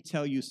 let me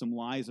tell you some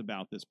lies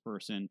about this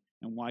person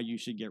and why you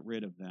should get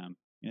rid of them.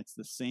 And it's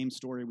the same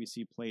story we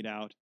see played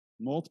out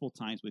multiple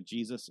times with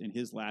Jesus in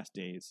his last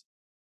days.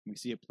 We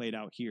see it played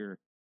out here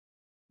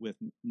with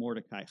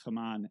Mordecai,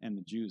 Haman, and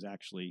the Jews,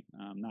 actually.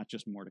 Not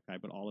just Mordecai,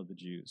 but all of the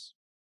Jews.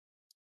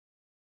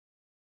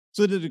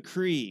 So the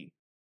decree.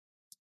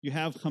 You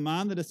have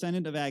Haman, the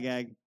descendant of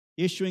Agag,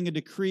 issuing a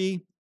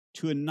decree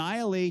to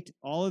annihilate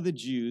all of the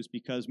Jews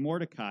because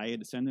Mordecai, a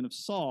descendant of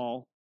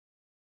Saul,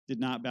 did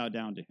not bow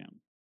down to him.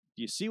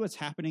 Do you see what's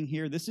happening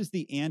here? This is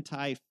the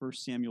anti-1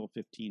 Samuel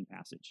 15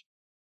 passage.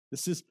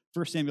 This is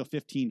 1 Samuel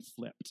 15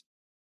 flipped.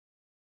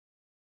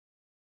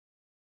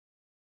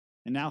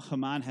 And now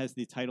Haman has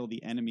the title,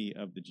 the enemy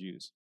of the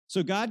Jews.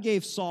 So God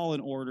gave Saul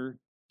an order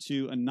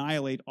to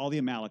annihilate all the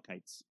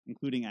Amalekites,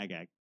 including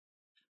Agag.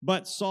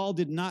 But Saul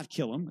did not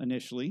kill him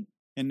initially,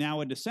 and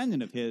now a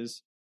descendant of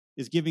his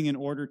is giving an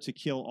order to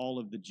kill all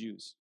of the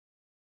Jews.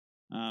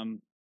 You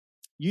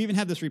even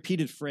have this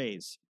repeated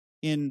phrase.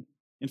 In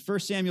 1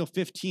 Samuel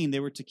 15, they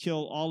were to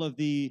kill all of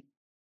the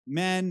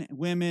men,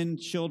 women,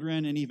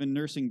 children, and even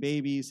nursing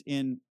babies.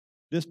 In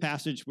this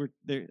passage, where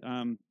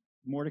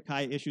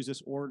Mordecai issues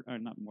this order, or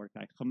not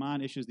Mordecai,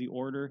 Haman issues the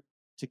order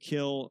to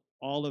kill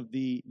all of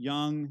the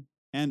young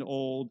and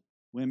old,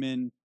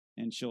 women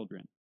and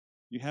children.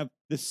 You have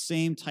the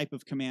same type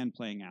of command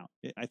playing out.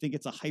 I think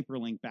it's a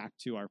hyperlink back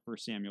to our 1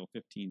 Samuel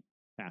 15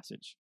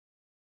 passage.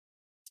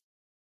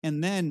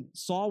 And then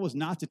Saul was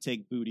not to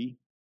take booty,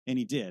 and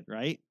he did,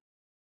 right?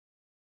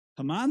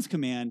 Haman's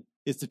command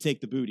is to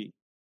take the booty.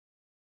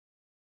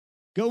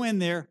 Go in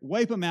there,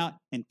 wipe them out,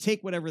 and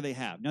take whatever they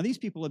have. Now, these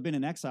people have been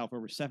in exile for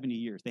over 70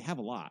 years. They have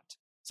a lot.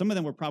 Some of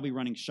them were probably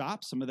running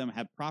shops. Some of them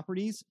have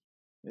properties.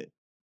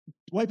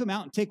 Wipe them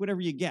out and take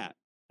whatever you get.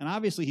 And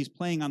obviously, he's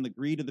playing on the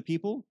greed of the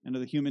people and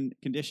of the human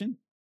condition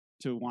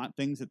to want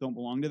things that don't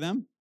belong to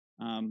them.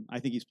 I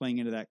think he's playing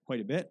into that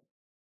quite a bit.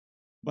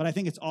 But I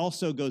think it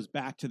also goes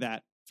back to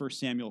that 1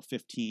 Samuel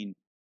 15,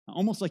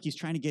 almost like he's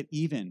trying to get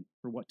even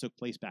for what took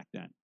place back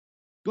then.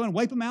 Go and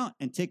wipe them out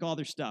and take all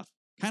their stuff,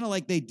 kind of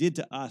like they did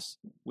to us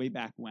way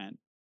back when.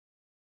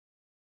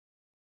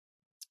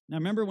 Now,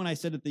 remember when I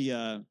said that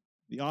the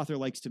author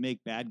likes to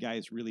make bad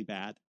guys really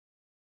bad?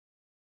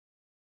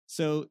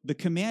 So the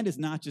command is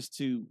not just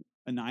to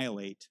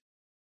annihilate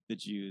the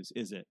Jews,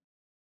 is it?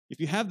 If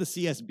you have the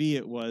CSB,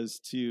 it was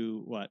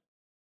to what?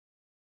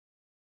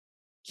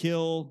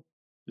 Kill,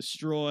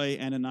 destroy,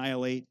 and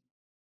annihilate.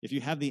 If you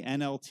have the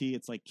NLT,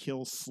 it's like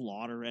kill,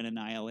 slaughter, and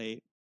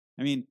annihilate.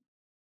 I mean,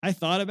 I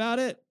thought about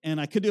it,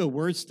 and I could do a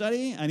word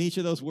study on each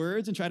of those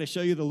words and try to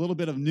show you the little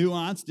bit of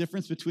nuance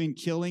difference between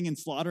killing and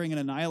slaughtering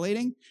and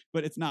annihilating,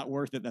 but it's not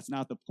worth it. That's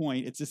not the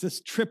point. It's just this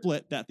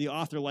triplet that the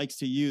author likes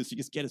to use to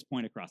just get his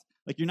point across.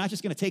 Like, you're not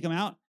just going to take them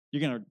out.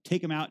 You're going to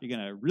take them out. You're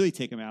going to really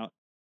take them out.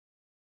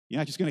 You're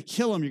not just going to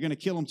kill them. You're going to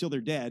kill them till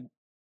they're dead,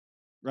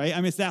 right? I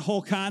mean, it's that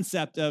whole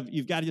concept of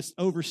you've got to just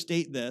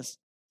overstate this.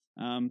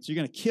 So you're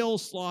going to kill,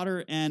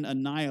 slaughter, and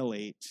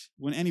annihilate.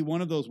 When any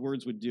one of those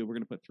words would do, we're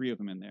going to put 3 of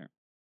them in there.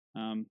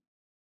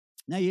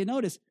 Now you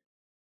notice,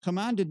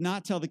 Haman did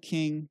not tell the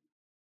king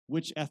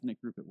which ethnic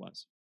group it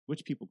was,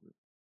 which people group.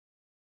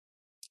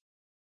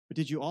 But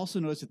did you also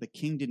notice that the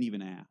king didn't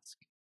even ask?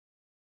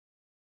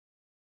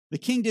 The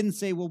king didn't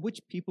say, well,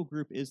 which people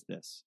group is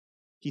this?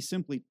 He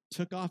simply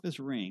took off his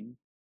ring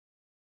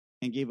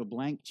and gave a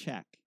blank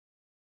check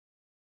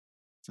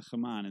to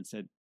Haman and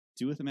said,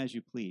 do with him as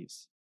you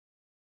please.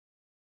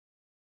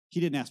 He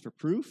didn't ask for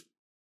proof.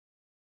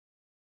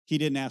 He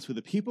didn't ask who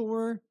the people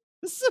were.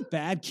 This is a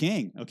bad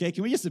king, okay?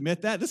 Can we just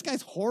admit that? This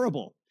guy's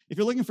horrible. If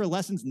you're looking for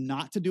lessons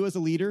not to do as a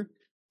leader,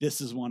 this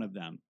is one of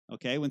them,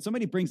 okay? When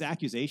somebody brings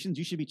accusations,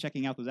 you should be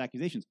checking out those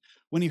accusations.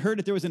 When he heard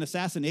that there was an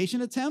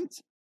assassination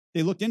attempt,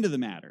 they looked into the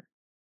matter.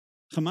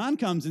 Haman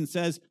comes and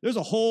says, there's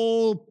a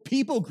whole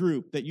people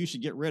group that you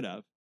should get rid of.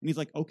 And he's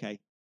like, okay.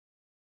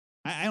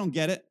 I don't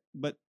get it,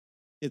 but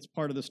it's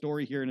part of the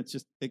story here, and it's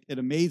just, it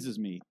amazes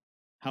me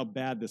how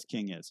bad this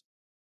king is.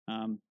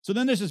 So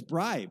then there's this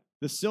bribe,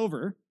 the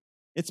silver.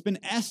 It's been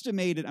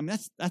estimated, I mean,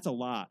 that's a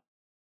lot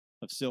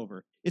of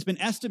silver. It's been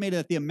estimated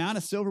that the amount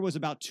of silver was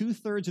about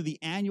 2/3 of the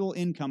annual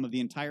income of the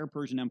entire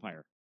Persian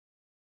Empire.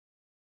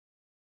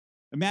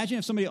 Imagine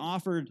if somebody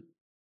offered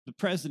the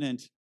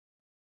president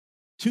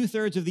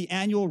 2/3 of the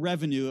annual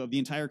revenue of the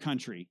entire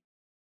country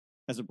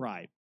as a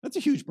bribe. That's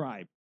a huge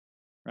bribe,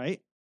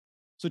 right?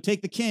 So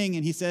take the king,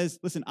 and he says,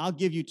 listen, I'll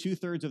give you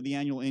 2/3 of the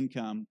annual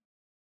income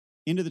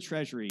into the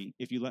treasury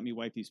if you let me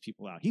wipe these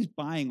people out. He's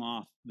buying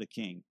off the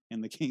king,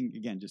 and the king,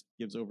 again, just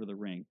gives over the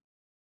ring.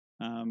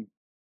 The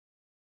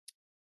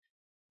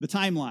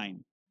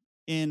timeline.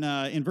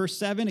 In verse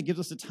 7, it gives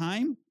us a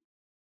time.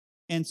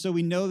 And so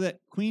we know that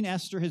Queen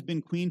Esther has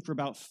been queen for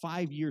about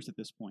 5 years at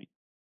this point.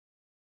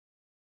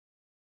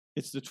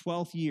 It's the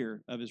 12th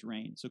year of his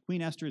reign. So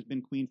Queen Esther has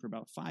been queen for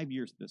about 5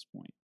 years at this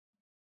point.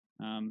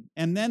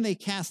 And then they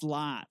cast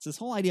lots. This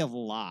whole idea of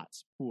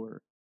lots,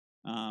 pur.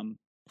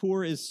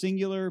 Pur is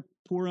singular,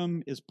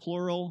 purim is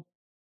plural.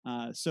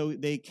 So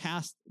they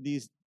cast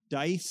these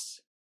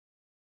dice,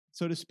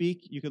 so to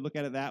speak. You could look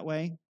at it that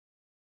way.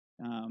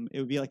 It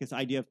would be like this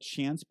idea of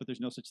chance, but there's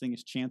no such thing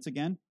as chance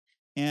again.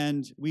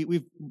 And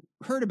we've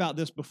heard about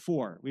this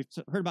before. We've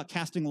heard about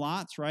casting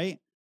lots, right?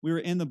 We were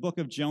in the book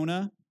of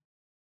Jonah,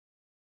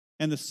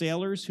 and the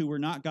sailors who were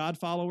not God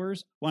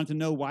followers wanted to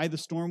know why the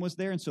storm was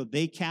there, and so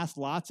they cast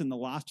lots, and the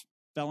lot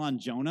fell on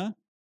Jonah,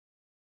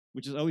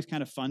 which is always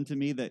kind of fun to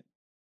me that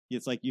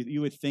it's like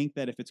you would think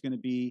that if it's going to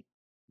be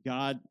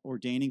God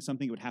ordaining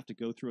something, it would have to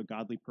go through a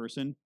godly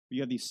person. But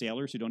you have these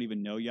sailors who don't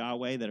even know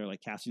Yahweh that are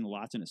like casting the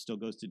lots, and it still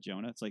goes to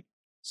Jonah. It's like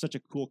such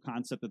a cool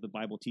concept that the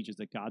Bible teaches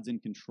that God's in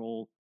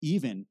control,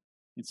 even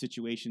in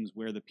situations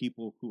where the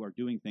people who are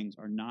doing things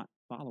are not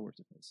followers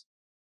of his.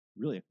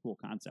 Really a cool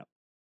concept.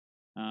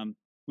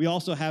 We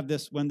also have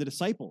this when the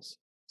disciples.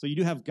 So you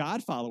do have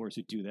God followers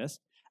who do this.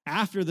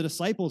 After the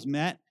disciples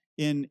met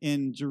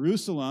in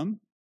Jerusalem,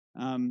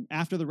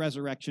 after the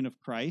resurrection of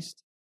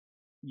Christ,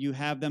 you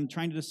have them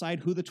trying to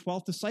decide who the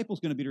 12th disciple is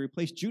going to be to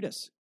replace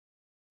Judas.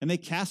 And they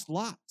cast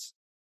lots.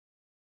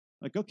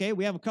 Like, okay,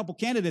 we have a couple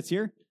candidates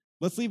here.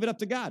 Let's leave it up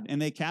to God.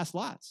 And they cast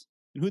lots.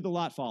 And who'd the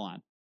lot fall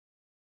on?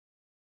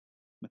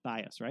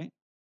 Matthias, right?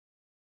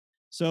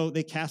 So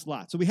they cast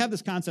lots. So we have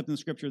this concept in the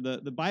scripture.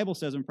 The Bible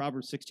says in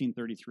Proverbs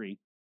 16:33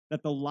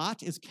 that the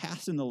lot is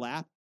cast in the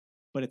lap,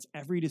 but its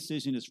every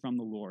decision is from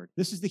the Lord.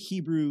 This is the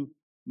Hebrew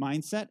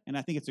mindset, and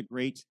I think it's a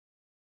great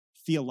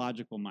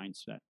theological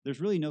mindset.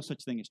 There's really no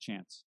such thing as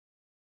chance.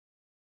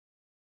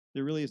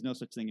 There really is no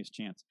such thing as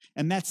chance.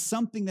 And that's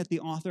something that the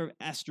author of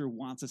Esther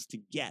wants us to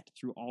get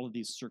through all of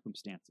these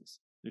circumstances.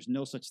 There's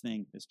no such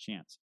thing as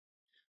chance.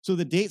 So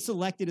the date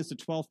selected is the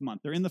 12th month.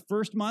 They're in the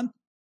first month.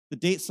 The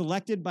date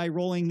selected by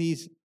rolling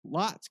these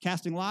lots,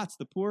 casting lots,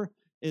 the pur,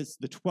 is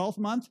the 12th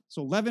month.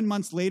 So 11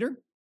 months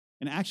later,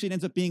 and actually it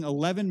ends up being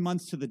 11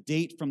 months to the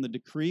date from the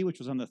decree, which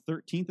was on the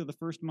 13th of the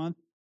first month,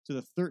 to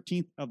the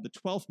 13th of the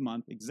 12th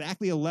month.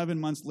 Exactly 11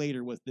 months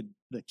later was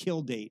the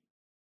kill date.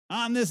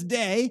 On this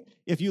day,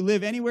 if you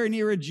live anywhere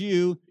near a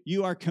Jew,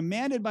 you are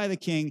commanded by the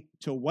king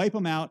to wipe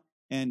them out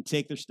and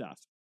take their stuff.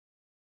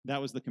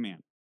 That was the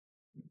command.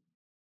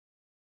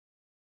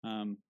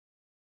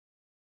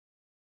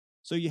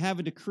 So you have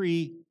a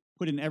decree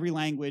put in every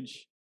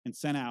language and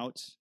sent out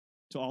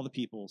to all the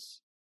peoples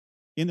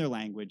in their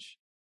language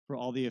for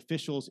all the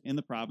officials in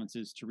the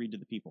provinces to read to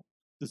the people.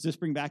 Does this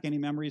bring back any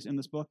memories in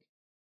this book?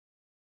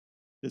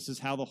 This is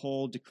how the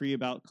whole decree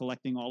about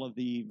collecting all of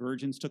the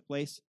virgins took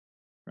place,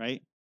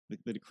 right?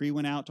 The decree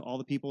went out to all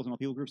the peoples and all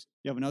people groups.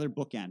 You have another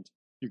bookend.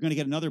 You're going to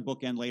get another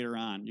bookend later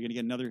on. You're going to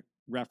get another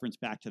reference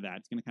back to that.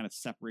 It's going to kind of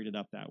separate it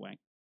up that way.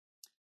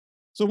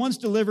 So once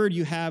delivered,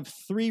 you have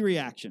 3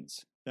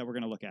 reactions that we're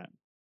going to look at.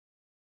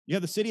 You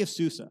have the city of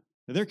Susa.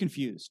 They're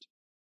confused.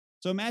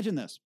 So imagine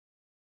this.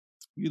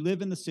 You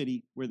live in the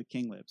city where the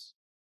king lives.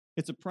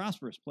 It's a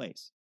prosperous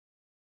place.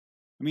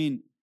 I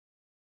mean,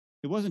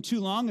 it wasn't too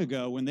long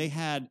ago when they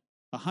had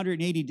a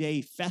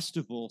 180-day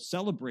festival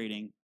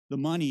celebrating the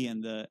money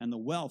and the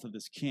wealth of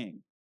this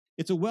king.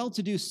 It's a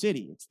well-to-do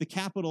city. It's the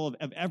capital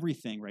of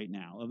everything right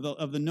now,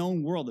 of the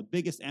known world, the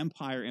biggest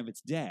empire of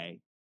its day.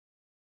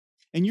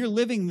 And you're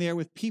living there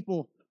with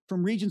people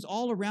from regions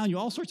all around you,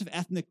 all sorts of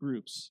ethnic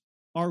groups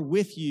are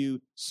with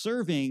you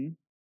serving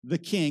the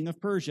king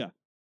of Persia,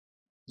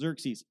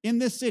 Xerxes, in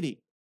this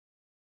city.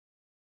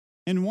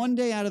 And one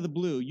day out of the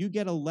blue, you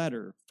get a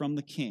letter from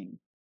the king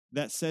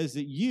that says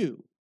that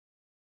you,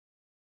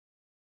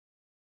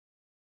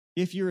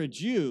 if you're a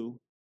Jew,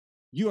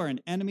 you are an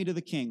enemy to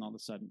the king all of a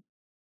sudden.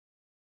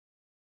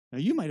 Now,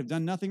 you might have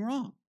done nothing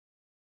wrong.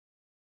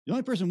 The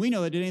only person we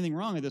know that did anything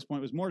wrong at this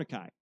point was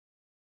Mordecai.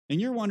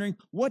 And you're wondering,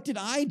 what did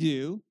I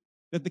do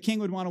that the king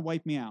would want to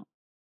wipe me out?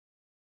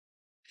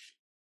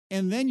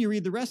 And then you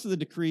read the rest of the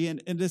decree,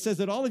 and it says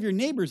that all of your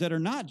neighbors that are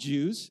not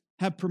Jews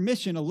have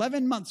permission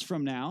 11 months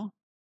from now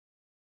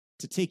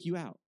to take you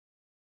out.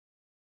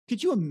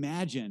 Could you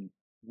imagine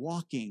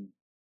walking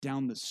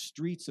down the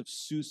streets of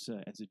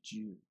Susa as a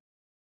Jew,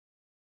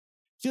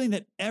 feeling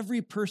that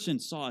every person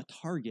saw a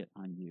target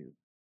on you,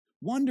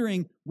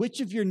 wondering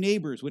which of your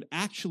neighbors would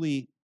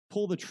actually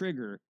pull the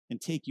trigger and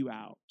take you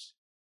out?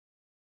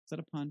 Is that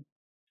a pun?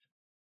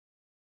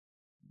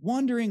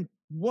 Wondering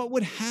what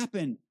would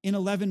happen in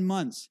 11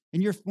 months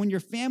and when your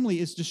family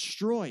is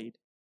destroyed.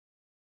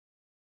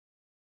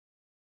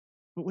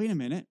 But wait a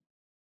minute.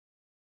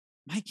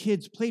 My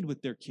kids played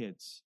with their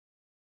kids.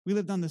 We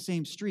lived on the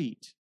same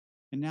street,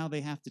 and now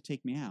they have to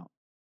take me out.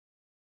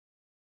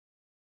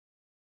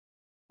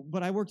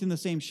 But I worked in the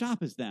same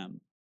shop as them.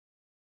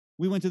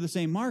 We went to the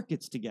same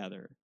markets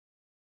together.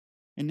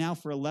 And now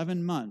for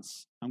 11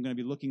 months, I'm going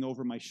to be looking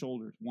over my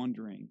shoulders,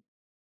 wondering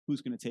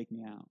who's going to take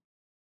me out.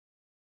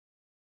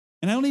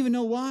 And I don't even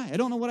know why. I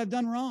don't know what I've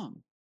done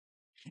wrong.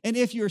 And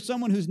if you're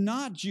someone who's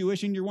not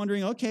Jewish and you're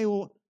wondering, okay,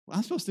 well,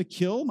 I'm supposed to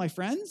kill my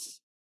friends?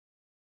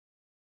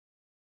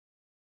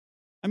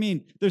 I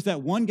mean, there's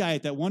that one guy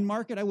at that one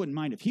market. I wouldn't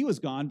mind if he was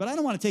gone, but I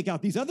don't want to take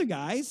out these other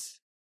guys,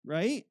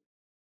 right?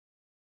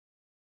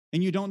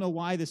 And you don't know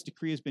why this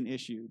decree has been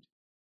issued.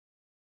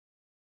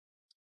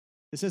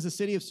 It says the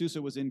city of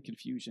Susa was in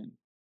confusion,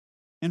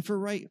 and for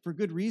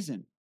good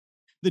reason.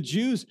 The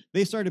Jews,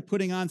 they started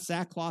putting on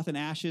sackcloth and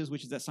ashes,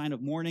 which is that sign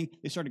of mourning.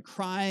 They started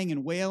crying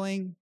and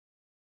wailing.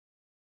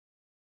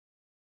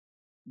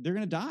 They're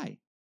going to die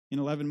in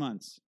 11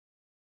 months.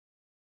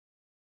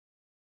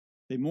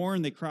 They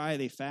mourn, they cry,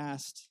 they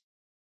fast.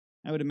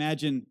 I would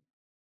imagine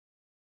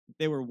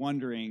they were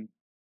wondering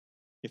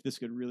if this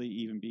could really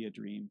even be a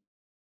dream.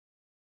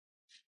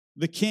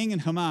 The king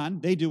and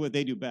Haman, they do what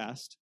they do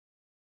best.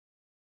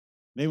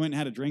 They went and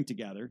had a drink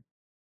together,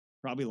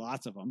 probably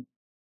lots of them.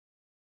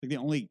 Like the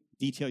only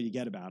detail you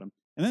get about him.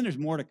 And then there's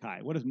Mordecai.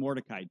 What does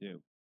Mordecai do?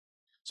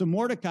 So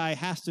Mordecai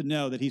has to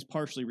know that he's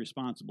partially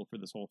responsible for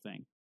this whole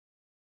thing.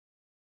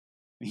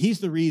 And he's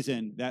the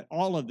reason that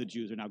all of the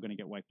Jews are now going to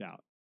get wiped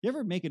out. You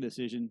ever make a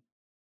decision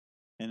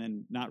and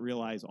then not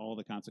realize all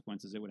the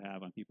consequences it would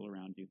have on people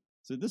around you?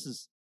 So this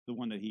is the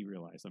one that he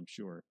realized, I'm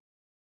sure.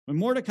 When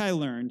Mordecai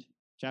learned,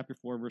 chapter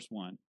 4, verse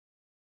 1,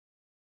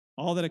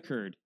 all that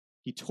occurred,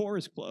 he tore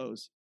his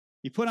clothes.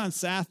 He put on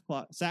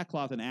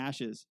sackcloth and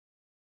ashes.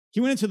 He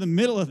went into the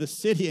middle of the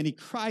city and he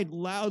cried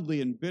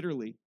loudly and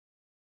bitterly.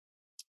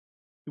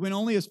 He went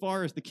only as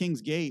far as the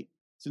king's gate,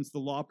 since the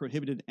law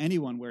prohibited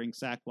anyone wearing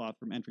sackcloth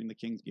from entering the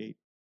king's gate.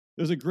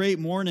 There was a great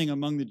mourning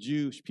among the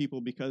Jewish people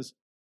because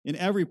in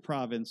every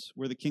province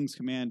where the king's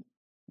command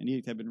and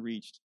edict had been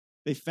reached,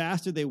 they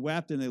fasted, they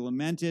wept, and they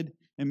lamented,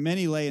 and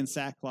many lay in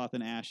sackcloth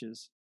and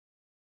ashes.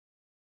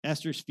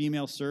 Esther's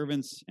female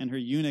servants and her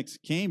eunuchs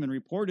came and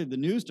reported the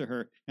news to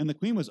her, and the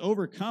queen was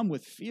overcome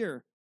with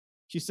fear.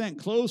 She sent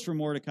clothes for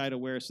Mordecai to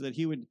wear so that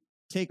he would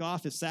take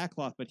off his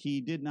sackcloth, but he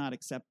did not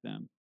accept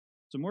them.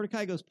 So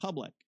Mordecai goes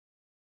public,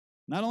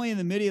 not only in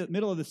the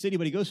middle of the city,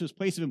 but he goes to his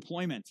place of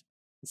employment,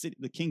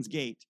 the king's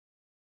gate,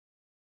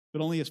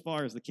 but only as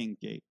far as the king's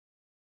gate.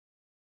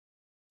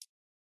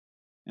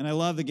 And I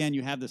love, again,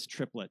 you have this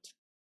triplet.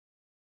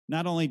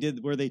 Not only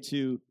were they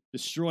to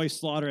destroy,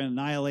 slaughter, and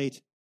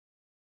annihilate,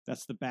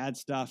 that's the bad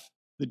stuff.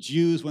 The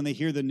Jews, when they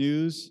hear the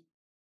news,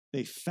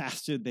 they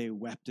fasted, they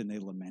wept, and they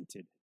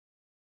lamented.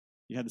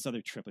 You had this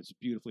other triplet. It's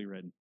beautifully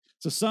written.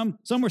 So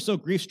some were so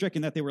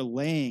grief-stricken that they were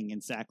laying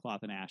in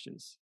sackcloth and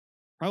ashes,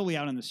 probably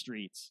out in the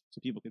streets so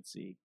people could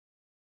see.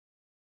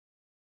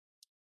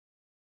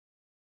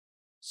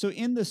 So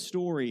in the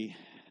story,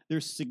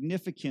 there's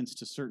significance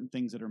to certain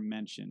things that are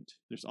mentioned.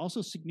 There's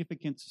also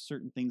significance to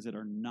certain things that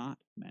are not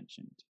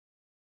mentioned.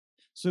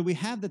 So we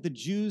have that the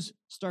Jews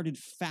started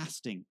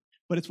fasting,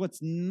 but it's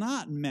what's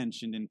not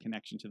mentioned in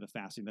connection to the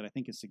fasting that I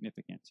think is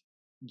significant.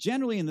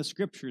 Generally in the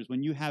scriptures,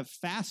 when you have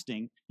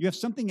fasting, you have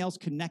something else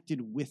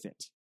connected with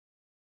it.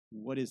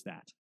 What is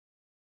that?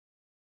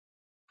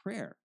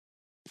 Prayer.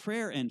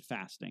 Prayer and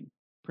fasting.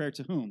 Prayer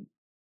to whom?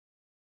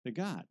 To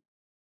God.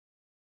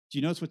 Do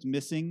you notice what's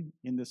missing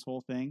in this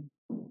whole thing?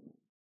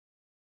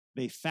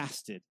 They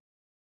fasted.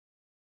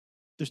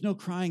 There's no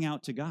crying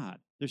out to God.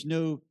 There's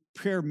no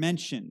prayer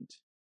mentioned.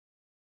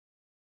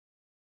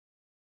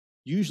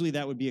 Usually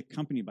that would be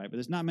accompanied by it, but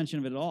there's not mention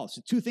of it at all.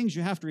 So two things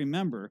you have to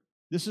remember.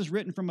 This is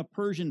written from a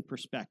Persian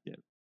perspective.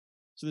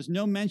 So there's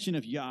no mention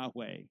of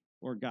Yahweh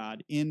or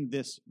God in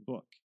this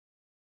book.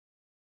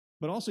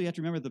 But also you have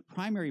to remember the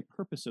primary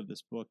purpose of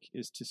this book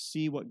is to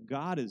see what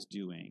God is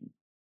doing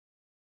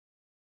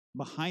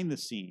behind the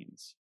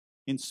scenes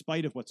in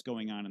spite of what's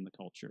going on in the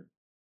culture.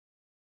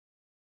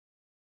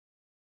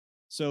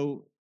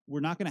 So we're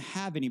not going to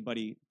have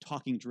anybody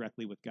talking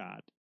directly with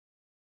God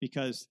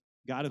because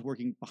God is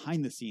working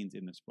behind the scenes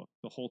in this book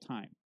the whole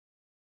time.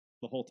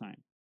 The whole time.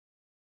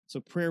 So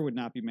prayer would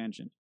not be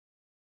mentioned.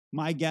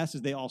 My guess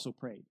is they also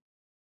prayed,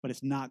 but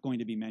it's not going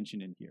to be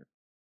mentioned in here.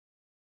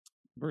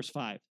 Verse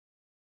 5.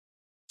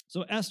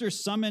 So Esther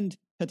summoned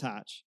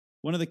Hathach,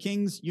 one of the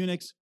king's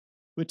eunuchs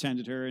who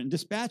attended her, and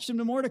dispatched him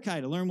to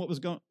Mordecai to learn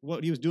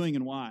what he was doing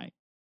and why.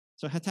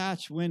 So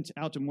Hathach went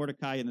out to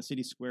Mordecai in the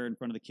city square in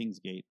front of the king's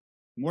gate.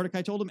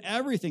 Mordecai told him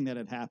everything that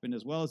had happened,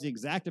 as well as the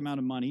exact amount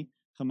of money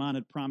Haman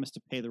had promised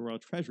to pay the royal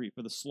treasury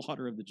for the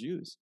slaughter of the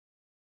Jews.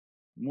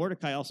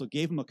 Mordecai also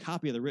gave him a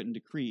copy of the written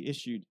decree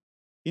issued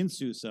in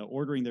Susa,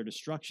 ordering their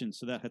destruction,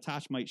 so that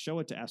Hathach might show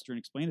it to Esther and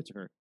explain it to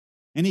her.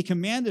 And he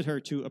commanded her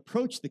to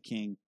approach the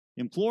king,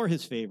 implore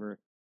his favor,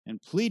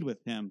 and plead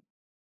with him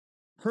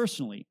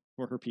personally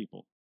for her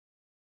people.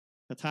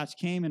 Hathach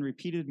came and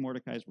repeated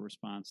Mordecai's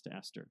response to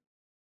Esther.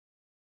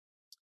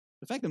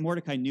 The fact that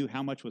Mordecai knew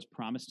how much was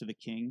promised to the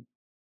king,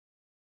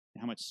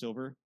 and how much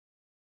silver,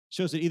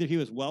 shows that either he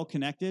was well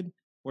connected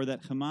or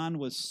that Haman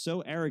was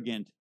so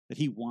arrogant that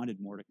he wanted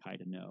Mordecai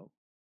to know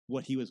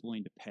what he was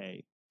willing to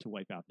pay to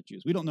wipe out the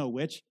Jews. We don't know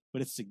which,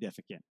 but it's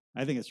significant.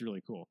 I think it's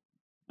really cool.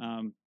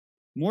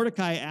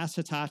 Mordecai asked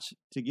Hathach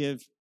to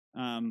give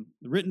the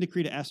written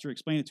decree to Esther,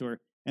 explain it to her,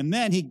 and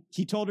then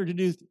he told her to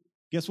do,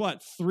 guess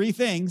what? 3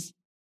 things.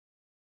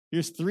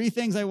 Here's 3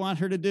 things I want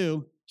her to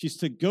do. She's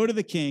to go to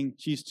the king,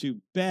 she's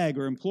to beg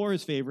or implore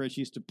his favor, and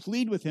she's to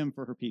plead with him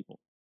for her people.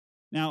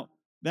 Now,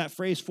 that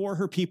phrase, for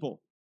her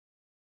people,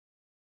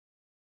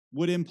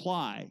 would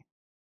imply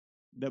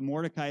that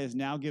Mordecai is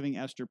now giving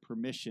Esther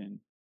permission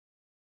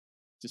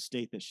to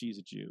state that she's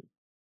a Jew.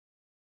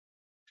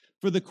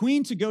 For the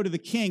queen to go to the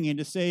king and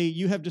to say,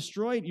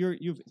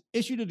 you've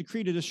issued a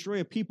decree to destroy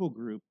a people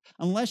group,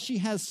 unless she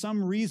has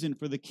some reason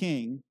for the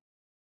king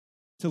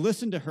to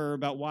listen to her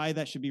about why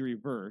that should be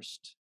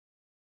reversed,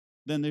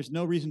 then there's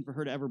no reason for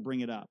her to ever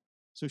bring it up.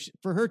 So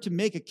for her to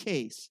make a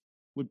case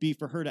would be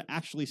for her to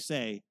actually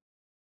say,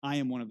 I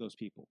am one of those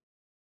people.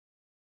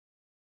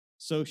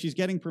 So she's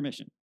getting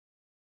permission.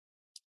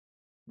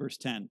 Verse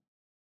 10.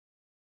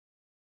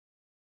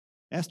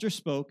 Esther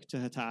spoke to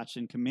Hathach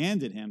and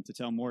commanded him to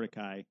tell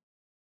Mordecai,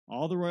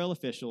 all the royal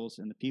officials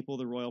and the people of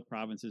the royal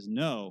provinces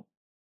know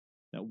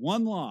that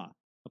one law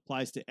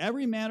applies to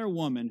every man or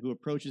woman who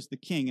approaches the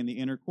king in the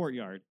inner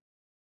courtyard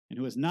and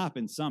who has not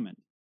been summoned,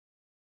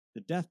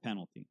 the death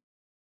penalty,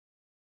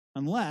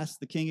 unless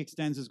the king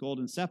extends his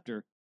golden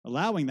scepter,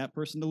 allowing that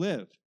person to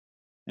live.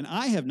 And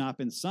I have not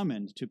been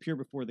summoned to appear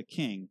before the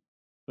king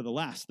for the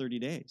last 30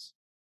 days.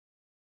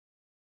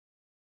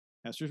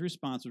 Esther's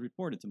response was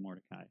reported to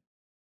Mordecai.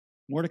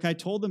 Mordecai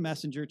told the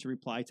messenger to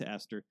reply to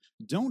Esther,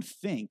 don't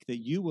think that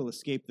you will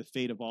escape the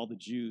fate of all the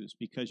Jews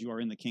because you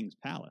are in the king's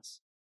palace.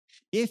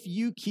 If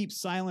you keep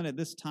silent at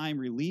this time,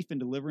 relief and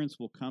deliverance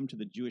will come to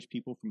the Jewish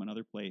people from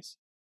another place.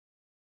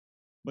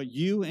 But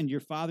you and your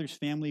father's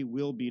family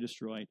will be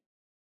destroyed.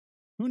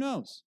 Who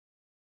knows?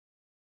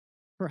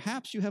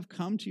 Perhaps you have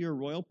come to your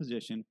royal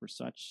position for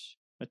such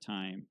a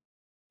time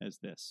as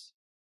this.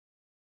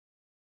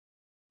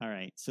 All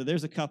right, so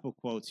there's a couple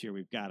quotes here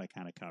we've got to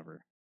kind of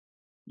cover.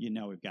 You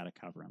know we've got to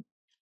cover them.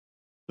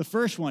 The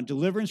first one,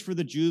 deliverance for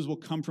the Jews will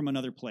come from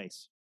another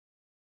place.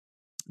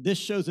 This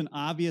shows an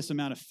obvious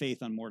amount of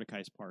faith on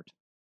Mordecai's part.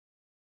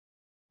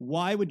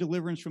 Why would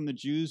deliverance from the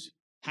Jews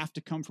have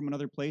to come from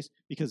another place?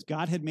 Because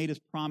God had made his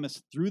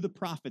promise through the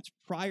prophets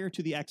prior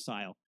to the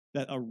exile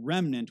that a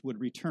remnant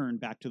would return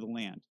back to the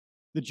land.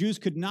 The Jews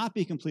could not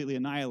be completely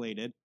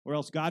annihilated, or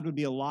else God would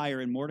be a liar,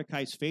 and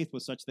Mordecai's faith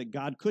was such that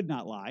God could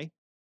not lie.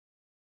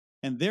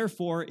 And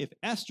therefore, if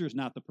Esther's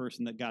not the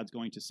person that God's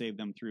going to save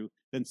them through,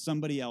 then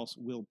somebody else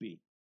will be.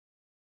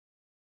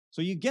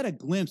 So you get a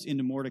glimpse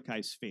into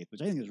Mordecai's faith,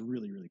 which I think is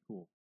really, really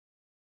cool.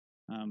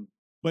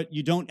 But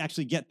you don't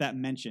actually get that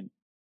mention.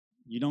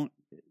 You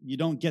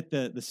don't get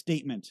the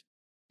statement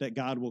that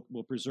God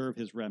will preserve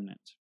his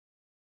remnant.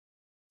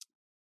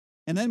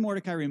 And then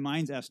Mordecai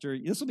reminds Esther,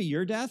 this will be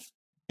your death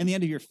and the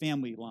end of your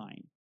family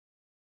line.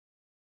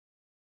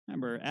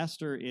 Remember,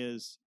 Esther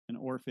is an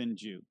orphan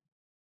Jew.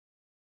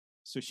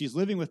 So she's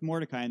living with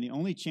Mordecai, and the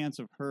only chance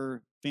of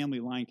her family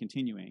line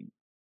continuing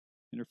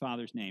in her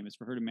father's name is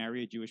for her to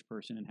marry a Jewish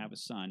person and have a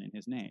son in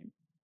his name.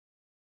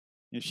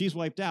 And if she's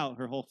wiped out,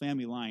 her whole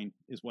family line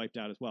is wiped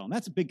out as well. And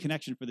that's a big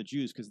connection for the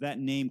Jews because that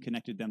name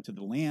connected them to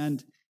the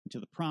land, and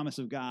to the promise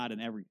of God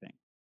and everything.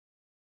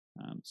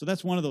 So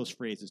that's one of those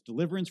phrases.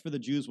 Deliverance for the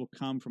Jews will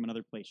come from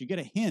another place. You get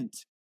a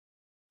hint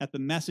at the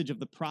message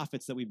of the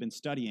prophets that we've been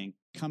studying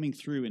coming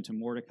through into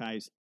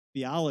Mordecai's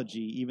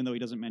theology, even though he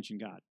doesn't mention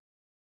God.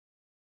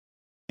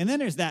 And then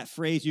there's that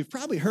phrase, you've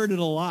probably heard it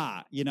a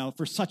lot,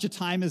 for such a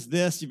time as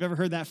this. You've ever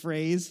heard that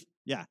phrase?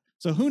 Yeah.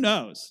 So who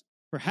knows?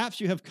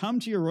 Perhaps you have come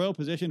to your royal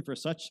position for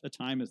such a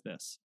time as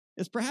this.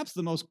 It's perhaps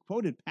the most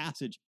quoted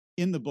passage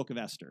in the book of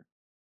Esther.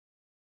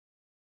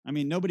 I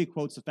mean, nobody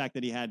quotes the fact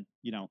that he had,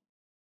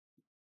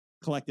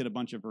 collected a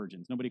bunch of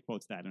virgins. Nobody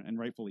quotes that, and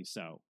rightfully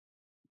so.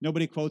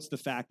 Nobody quotes the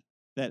fact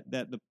that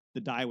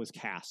the die was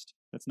cast.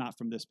 That's not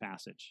from this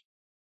passage.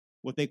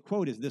 What they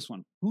quote is this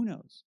one. Who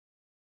knows?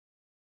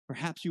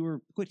 Perhaps you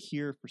were put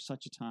here for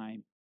such a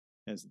time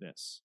as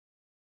this.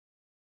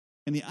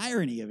 And the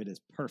irony of it is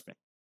perfect.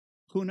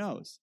 Who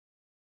knows?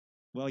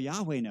 Well,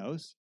 Yahweh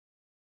knows.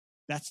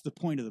 That's the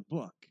point of the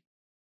book.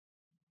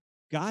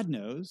 God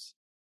knows.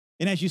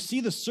 And as you see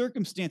the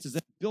circumstances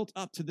that built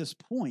up to this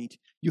point,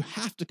 you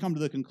have to come to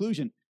the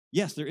conclusion,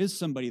 yes, there is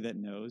somebody that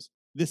knows.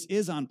 This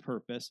is on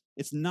purpose.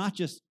 It's not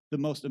just the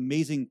most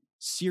amazing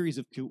series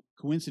of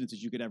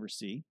coincidences you could ever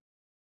see.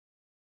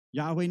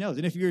 Yahweh knows.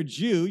 And if you're a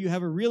Jew, you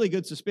have a really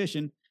good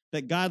suspicion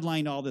that God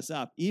lined all this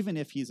up, even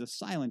if he's a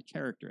silent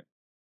character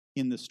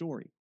in the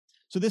story.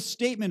 So this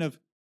statement of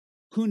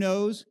who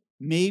knows,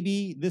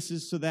 maybe this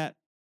is so that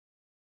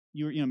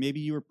maybe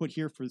you were put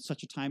here for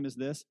such a time as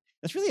this.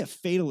 That's really a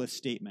fatalist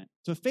statement.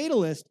 So a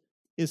fatalist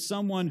is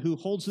someone who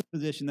holds the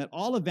position that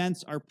all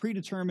events are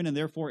predetermined and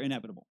therefore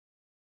inevitable.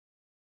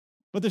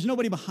 But there's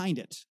nobody behind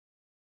it.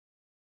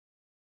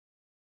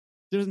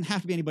 There doesn't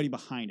have to be anybody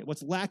behind it.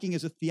 What's lacking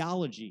is a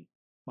theology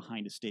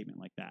behind a statement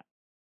like that.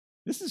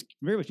 This is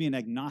very much an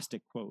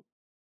agnostic quote.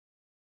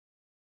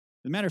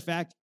 As a matter of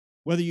fact,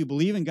 Whether you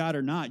believe in God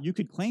or not, you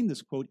could claim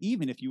this quote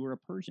even if you were a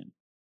Persian.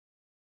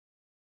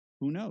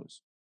 Who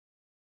knows?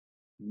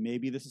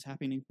 Maybe this is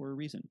happening for a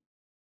reason.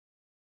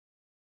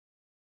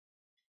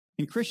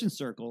 In Christian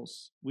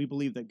circles, we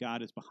believe that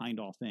God is behind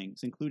all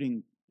things,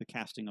 including the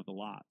casting of the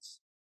lots.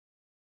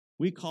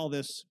 We call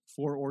this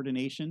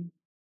foreordination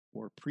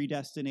or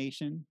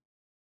predestination,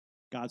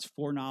 God's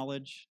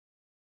foreknowledge.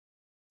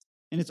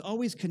 And it's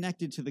always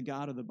connected to the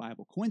God of the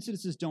Bible.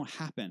 Coincidences don't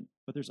happen,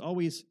 but there's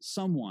always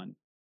someone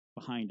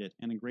behind it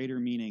and a greater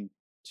meaning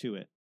to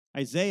it.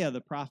 Isaiah,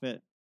 the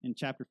prophet, in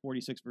chapter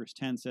 46, verse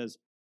 10 says,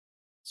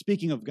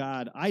 speaking of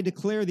God, I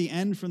declare the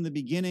end from the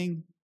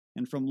beginning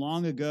and from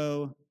long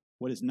ago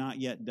what is not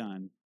yet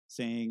done,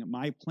 saying,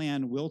 my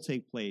plan will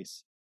take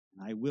place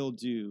and I will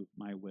do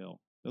my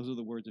will. Those are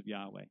the words of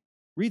Yahweh.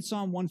 Read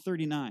Psalm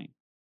 139.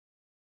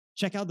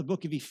 Check out the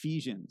book of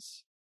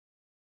Ephesians.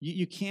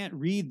 You can't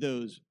read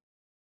those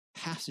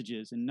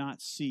passages and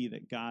not see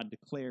that God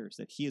declares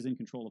that he is in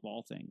control of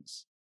all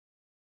things.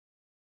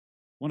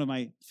 One of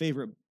my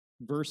favorite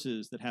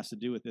verses that has to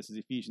do with this is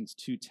Ephesians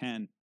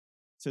 2:10. It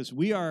says,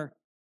 we are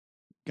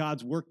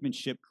God's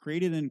workmanship,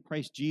 created in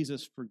Christ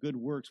Jesus for good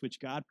works, which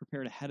God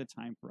prepared ahead of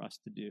time for us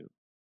to do.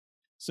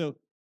 So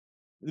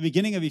the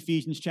beginning of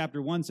Ephesians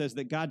chapter 1 says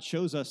that God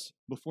chose us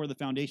before the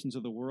foundations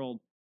of the world,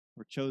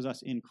 or chose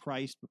us in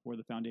Christ before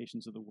the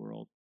foundations of the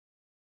world,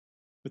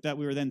 but that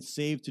we were then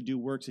saved to do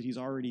works that he's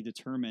already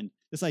determined.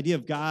 This idea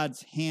of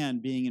God's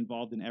hand being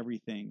involved in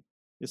everything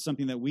is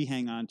something that we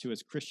hang on to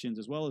as Christians,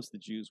 as well as the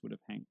Jews would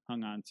have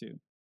hung on to.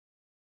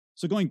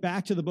 So going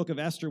back to the book of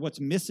Esther, what's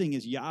missing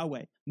is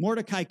Yahweh.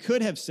 Mordecai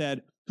could have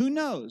said, who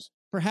knows,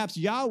 perhaps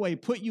Yahweh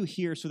put you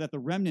here so that the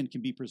remnant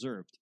can be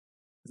preserved.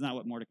 It's not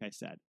what Mordecai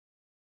said.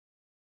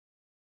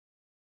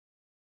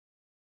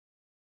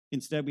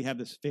 Instead, we have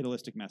this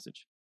fatalistic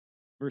message.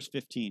 Verse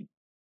 15.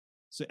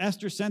 So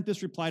Esther sent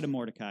this reply to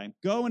Mordecai,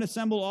 go and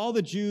assemble all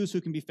the Jews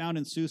who can be found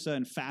in Susa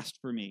and fast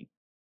for me.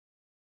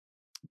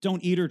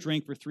 Don't eat or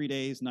drink for 3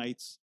 days, night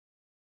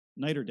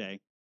or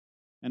day.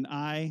 And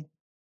I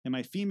and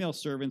my female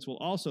servants will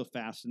also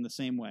fast in the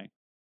same way.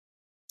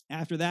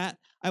 After that,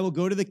 I will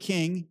go to the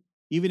king,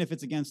 even if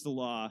it's against the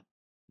law.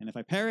 And if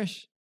I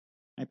perish,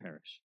 I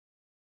perish.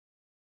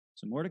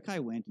 So Mordecai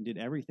went and did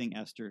everything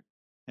Esther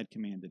had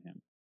commanded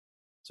him.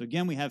 So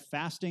again, we have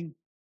fasting,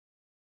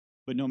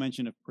 but no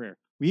mention of prayer.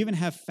 We even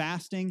have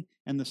fasting,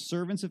 and the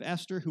servants of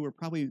Esther, who were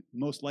probably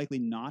most likely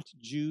not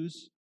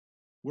Jews,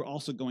 were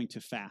also going to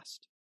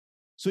fast.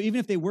 So even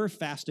if they were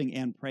fasting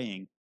and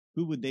praying,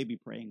 who would they be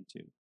praying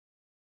to?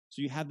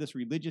 So you have this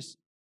religious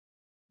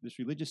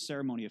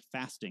ceremony of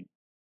fasting,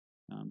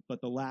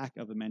 but the lack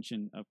of a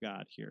mention of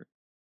God here.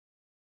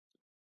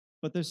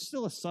 But there's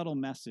still a subtle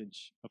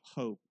message of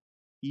hope,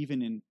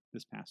 even in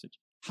this passage.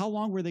 How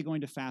long were they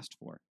going to fast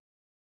for?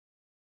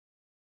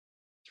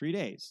 3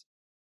 days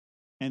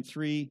and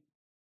 3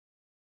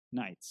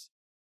 nights.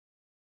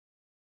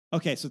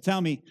 Okay, so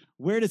tell me,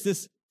 where does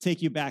this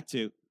take you back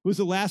to? Who's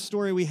the last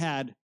story we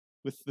had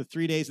with the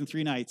 3 days and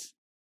 3 nights?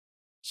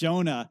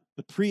 Jonah,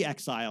 the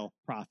pre-exile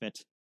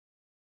prophet.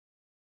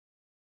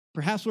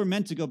 Perhaps we're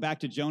meant to go back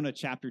to Jonah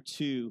chapter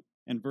 2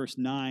 and verse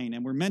 9,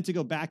 and we're meant to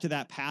go back to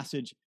that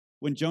passage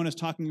when Jonah's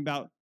talking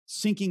about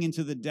sinking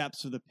into the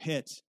depths of the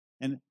pit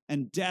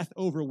and death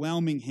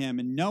overwhelming him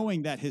and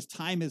knowing that his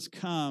time has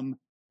come,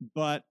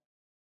 but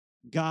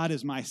God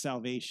is my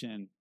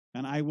salvation,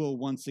 and I will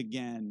once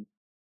again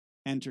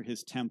enter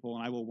his temple,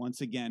 and I will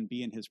once again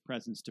be in his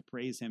presence to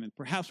praise him. And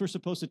perhaps we're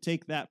supposed to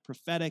take that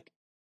prophetic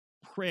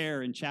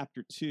prayer in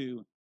chapter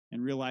 2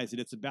 and realize that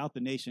it's about the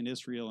nation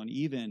Israel, and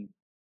even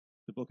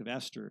the book of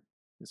Esther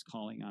is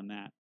calling on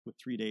that with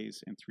 3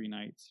 days and 3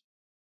 nights.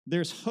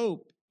 There's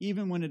hope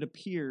even when it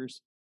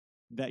appears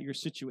that your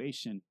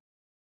situation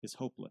is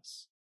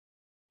hopeless,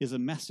 is a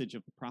message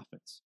of the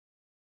prophets.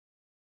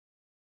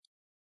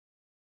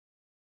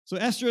 So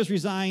Esther is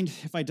resigned.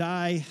 If I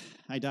die,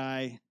 I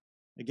die.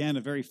 Again,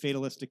 a very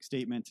fatalistic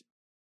statement.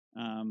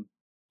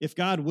 If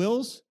God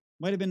wills,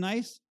 might have been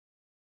nice.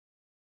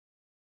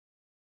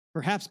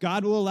 Perhaps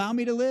God will allow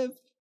me to live.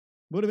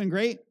 Would have been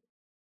great.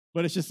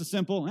 But it's just a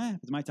simple,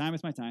 if it's my time,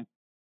 it's my time.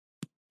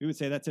 We would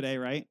say that today,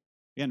 right?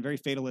 Again, very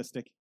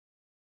fatalistic.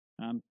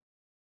 And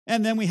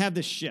then we have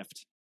this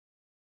shift.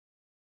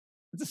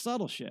 It's a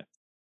subtle shift.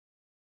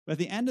 But at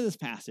the end of this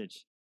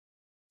passage,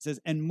 it says,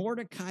 and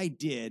Mordecai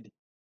did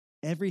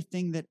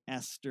everything that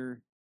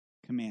Esther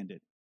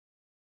commanded.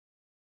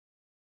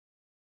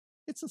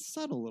 It's a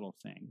subtle little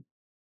thing,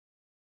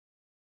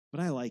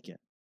 but I like it.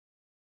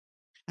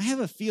 I have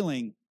a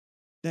feeling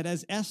that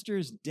as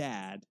Esther's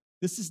dad,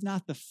 this is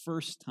not the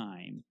first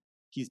time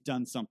he's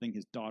done something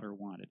his daughter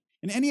wanted.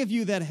 And any of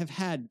you that have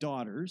had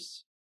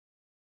daughters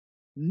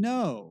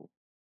know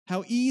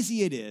how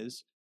easy it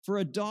is for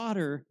a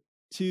daughter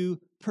to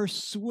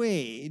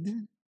persuade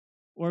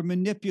or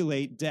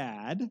manipulate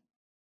dad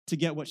to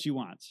get what she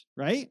wants,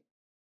 right?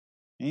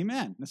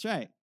 Amen. That's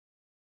right.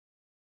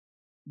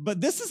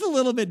 But this is a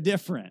little bit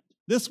different.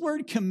 This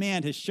word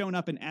command has shown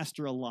up in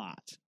Esther a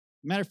lot.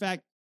 Matter of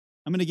fact,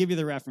 I'm going to give you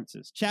the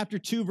references. Chapter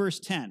 2, verse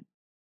 10.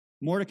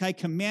 Mordecai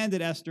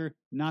commanded Esther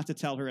not to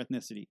tell her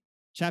ethnicity.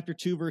 Chapter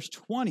 2, verse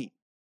 20.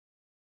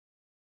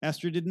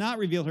 Esther did not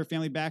reveal her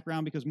family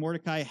background because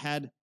Mordecai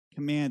had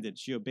commanded.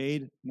 She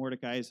obeyed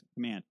Mordecai's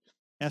command.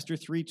 Esther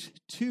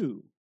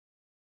 3:2.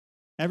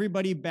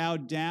 Everybody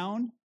bowed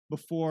down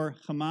before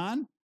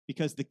Haman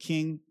because the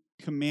king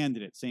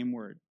commanded it. Same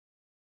word.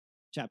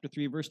 Chapter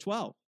 3, verse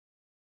 12.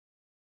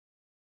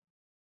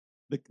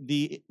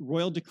 The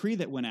royal decree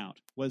that went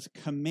out was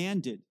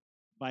commanded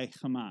by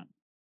Haman.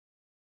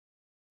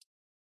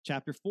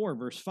 Chapter 4,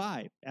 verse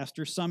 5.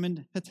 Esther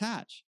summoned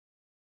Hathach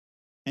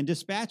and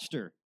dispatched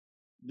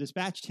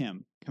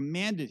him,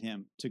 commanded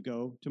him to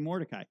go to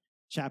Mordecai.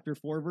 Chapter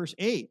 4, verse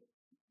 8.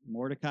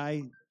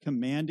 Mordecai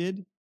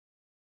commanded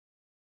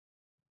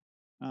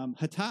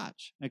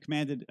Hathach,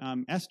 commanded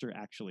Esther,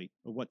 actually,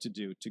 of what to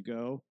do, to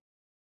go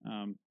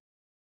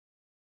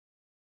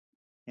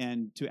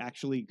and to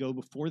actually go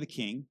before the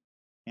king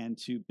and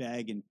to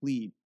beg and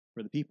plead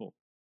for the people.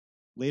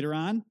 Later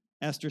on,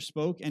 Esther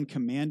spoke and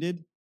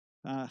commanded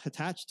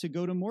Hathach to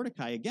go to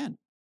Mordecai again.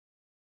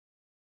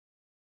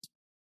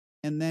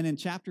 And then in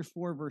chapter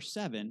 4, verse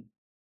 7,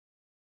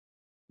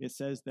 it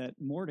says that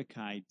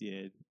Mordecai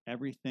did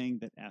everything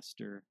that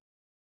Esther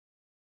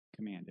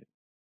commanded.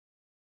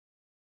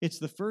 It's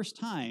the first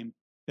time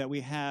that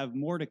we have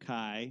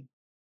Mordecai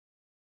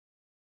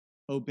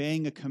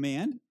obeying a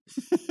command,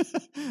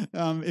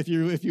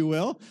 if you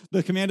will.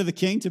 The command of the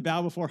king to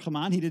bow before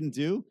Haman, he didn't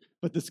do,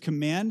 but this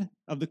command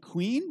of the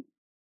queen,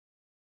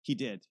 he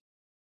did.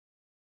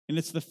 And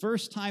it's the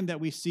first time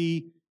that we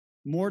see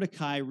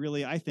Mordecai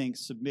really, I think,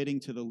 submitting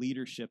to the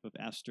leadership of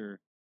Esther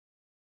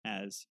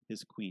as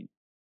his queen.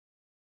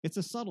 It's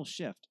a subtle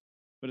shift,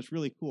 but it's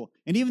really cool.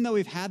 And even though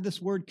we've had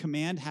this word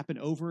command happen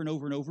over and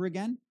over and over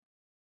again,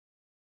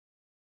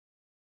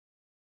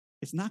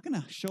 it's not going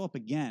to show up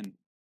again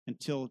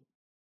until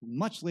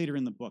much later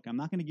in the book. I'm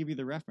not going to give you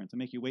the reference. I'll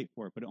make you wait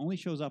for it, but it only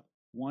shows up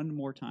one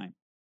more time.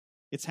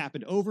 It's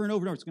happened over and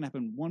over and over. It's going to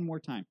happen one more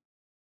time.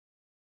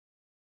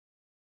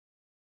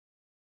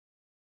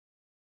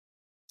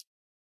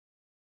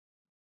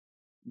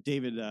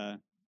 David,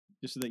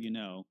 just so that you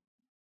know,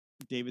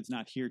 David's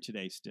not here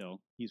today still.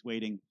 He's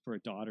waiting for a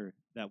daughter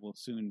that will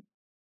soon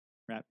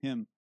wrap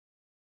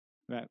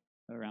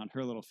around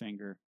her little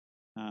finger.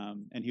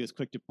 And he was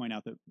quick to point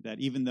out that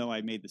even though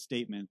I made the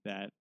statement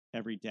that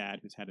every dad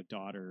who's had a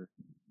daughter,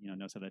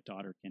 knows how that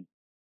daughter can,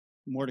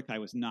 Mordecai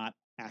was not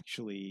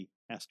actually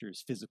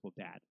Esther's physical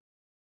dad,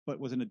 but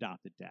was an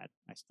adopted dad.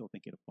 I still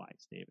think it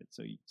applies, David.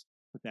 So you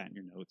put that in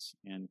your notes,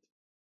 and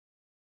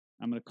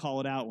I'm going to call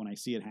it out when I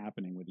see it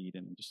happening with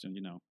Eden, just so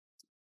you know.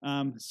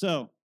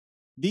 So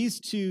these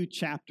two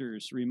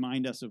chapters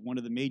remind us of one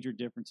of the major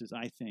differences,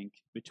 I think,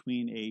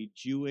 between a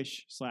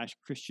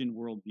Jewish/Christian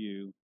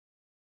worldview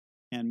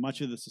and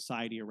much of the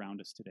society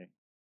around us today.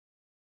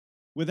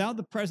 Without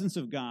the presence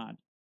of God,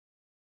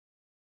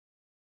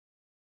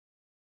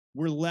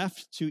 we're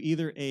left to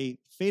either a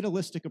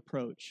fatalistic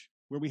approach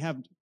where we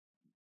have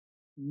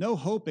no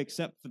hope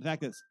except for the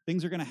fact that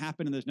things are going to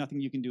happen and there's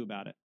nothing you can do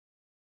about it.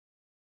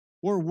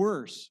 Or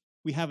worse,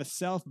 we have a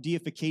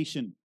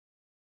self-deification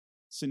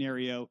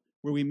scenario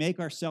where we make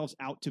ourselves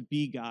out to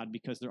be God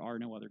because there are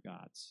no other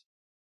gods.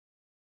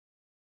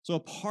 So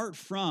apart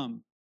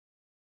from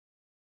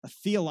a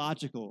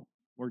theological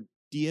or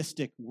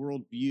deistic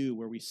worldview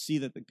where we see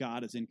that the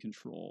God is in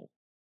control,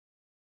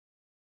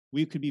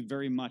 we could be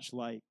very much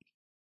like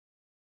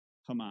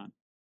Haman.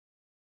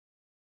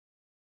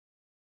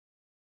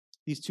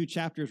 These two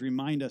chapters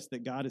remind us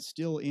that God is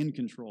still in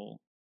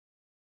control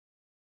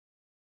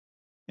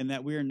and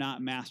that we are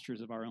not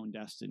masters of our own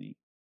destiny,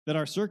 that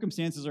our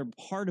circumstances are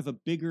part of a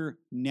bigger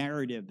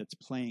narrative that's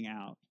playing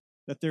out,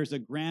 that there's a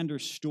grander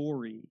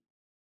story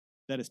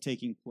that is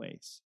taking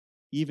place,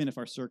 even if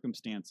our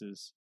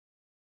circumstances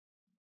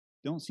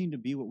don't seem to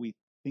be what we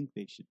think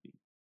they should be.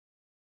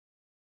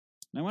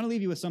 And I want to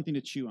leave you with something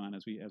to chew on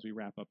as we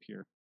wrap up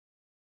here.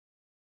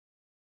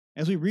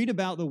 As we read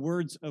about the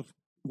words of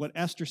what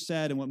Esther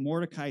said and what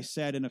Mordecai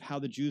said and of how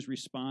the Jews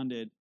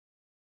responded,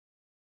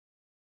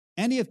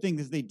 any of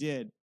things they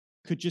did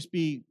could just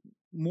be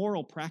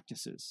moral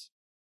practices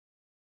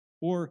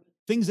or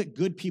things that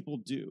good people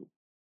do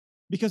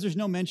because there's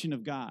no mention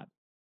of God.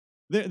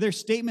 Their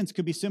statements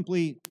could be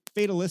simply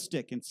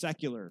fatalistic and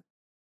secular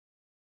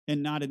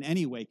and not in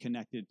any way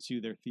connected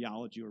to their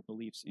theology or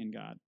beliefs in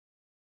God.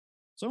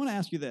 So I want to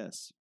ask you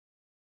this.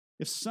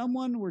 If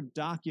someone were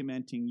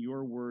documenting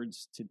your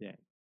words today,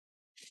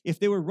 if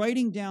they were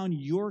writing down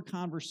your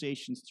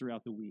conversations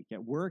throughout the week,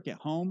 at work, at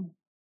home,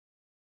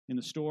 in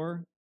the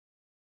store,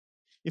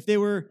 if they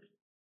were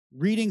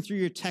reading through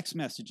your text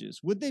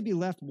messages, would they be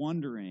left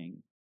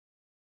wondering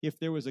if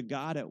there was a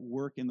God at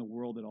work in the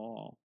world at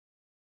all,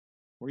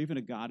 or even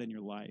a God in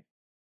your life?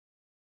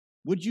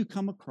 Would you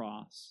come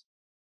across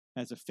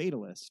as a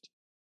fatalist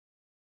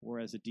or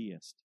as a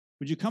deist?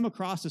 Would you come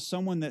across as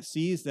someone that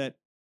sees that,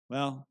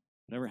 well,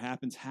 whatever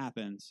happens,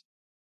 happens?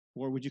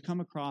 Or would you come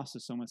across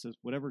as someone that says,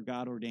 whatever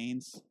God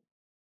ordains,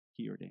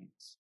 he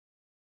ordains?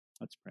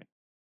 Let's pray.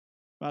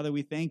 Father,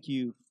 we thank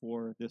you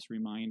for this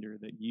reminder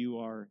that you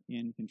are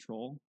in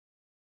control.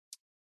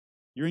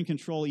 You're in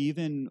control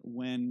even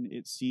when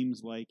it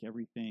seems like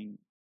everything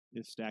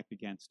is stacked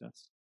against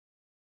us.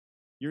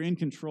 You're in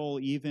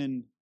control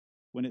even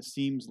when it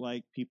seems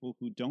like people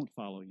who don't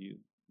follow you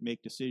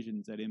make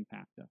decisions that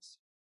impact us.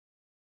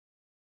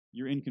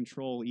 You're in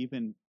control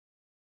even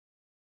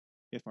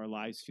if our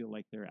lives feel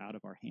like they're out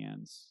of our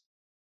hands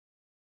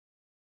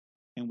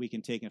and we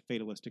can take a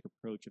fatalistic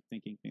approach of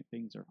thinking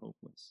things are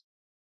hopeless.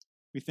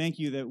 We thank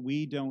you that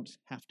we don't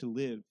have to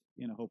live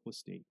in a hopeless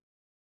state,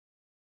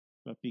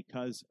 but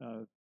because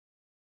of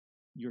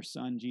your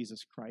Son,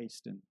 Jesus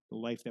Christ, and the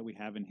life that we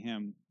have in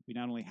him, we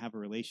not only have a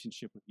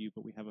relationship with you,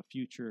 but we have a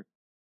future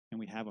and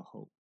we have a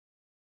hope.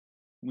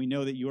 And we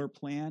know that your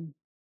plan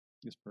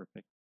is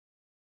perfect,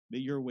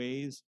 that your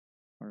ways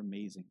are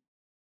amazing.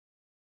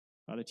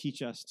 Father,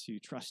 teach us to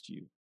trust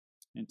you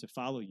and to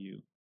follow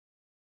you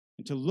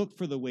and to look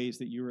for the ways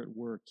that you're at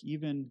work,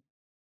 even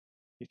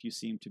if you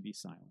seem to be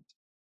silent.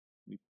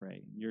 We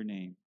pray in your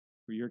name,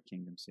 for your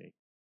kingdom's sake.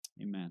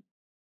 Amen.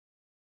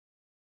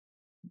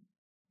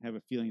 I have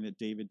a feeling that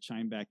David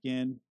chimed back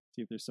in,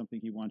 see if there's something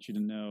he wants you to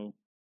know.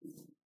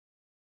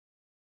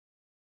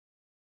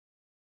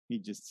 He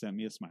just sent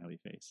me a smiley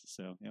face.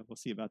 So yeah, we'll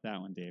see about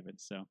that one,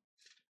 David. So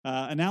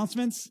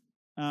announcements.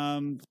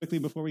 Quickly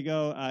before we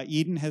go,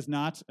 Eden has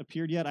not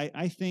appeared yet.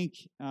 I think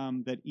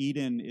that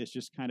Eden is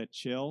just kind of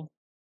chill.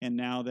 And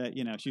now that,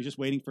 she's just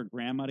waiting for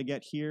grandma to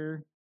get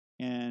here.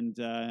 And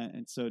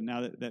so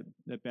now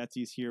that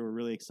Betsy's here, we're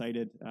really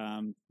excited.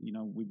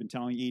 We've been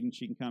telling Eden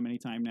she can come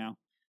anytime now.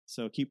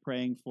 So keep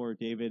praying for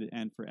David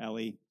and for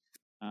Ellie,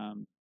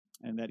 and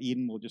that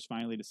Eden will just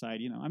finally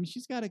decide,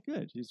 she's got it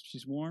good.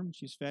 She's warm,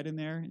 she's fed in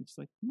there, and she's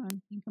like, come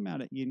on, you can come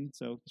out at Eden.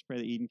 So just pray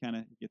that Eden kind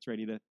of gets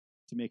ready to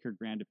make her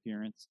grand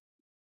appearance.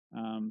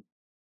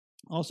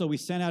 Also, we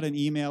sent out an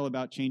email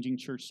about changing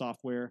church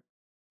software.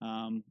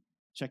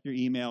 Check your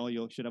email.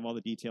 You should have all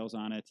the details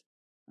on it.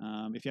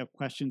 If you have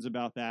questions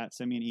about that,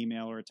 send me an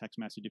email or a text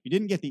message. If you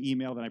didn't get the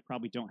email, then I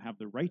probably don't have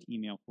the right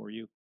email for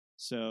you.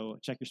 So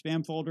check your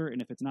spam folder,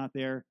 and if it's not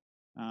there,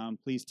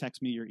 please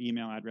text me your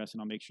email address,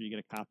 and I'll make sure you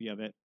get a copy of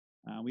it.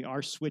 We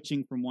are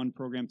switching from one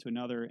program to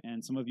another,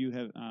 and some of you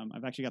have,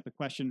 I've actually got the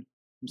question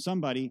from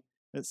somebody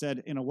that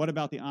said, what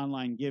about the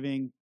online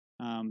giving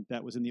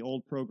that was in the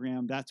old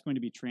program? That's going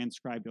to be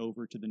transcribed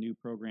over to the new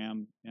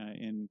program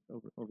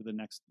over the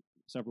next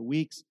several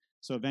weeks.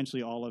 So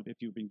eventually if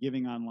you've been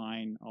giving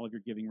online, all of your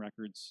giving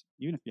records,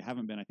 even if you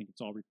haven't been, I think it's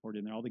all reported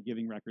in there, all the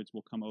giving records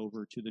will come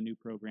over to the new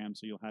program,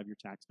 so you'll have your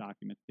tax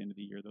document at the end of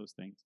the year, those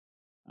things.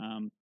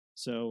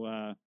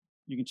 So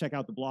you can check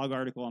out the blog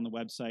article on the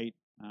website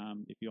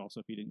if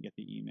you didn't get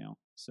the email.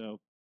 So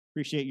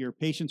appreciate your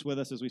patience with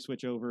us as we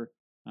switch over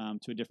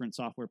to a different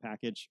software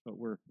package, but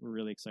we're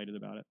really excited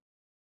about it.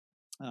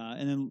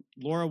 And then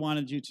Laura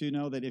wanted you to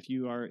know that if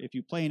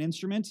you play an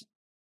instrument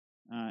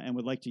and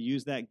would like to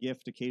use that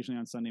gift occasionally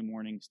on Sunday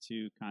mornings,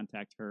 to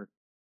contact her,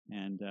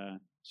 and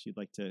she'd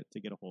like to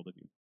get a hold of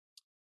you.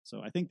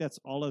 So I think that's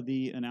all of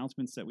the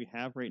announcements that we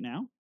have right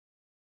now.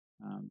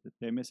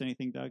 Did I miss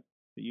anything, Doug,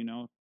 that you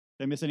know of?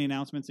 Did I miss any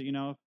announcements that you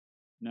know of?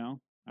 No?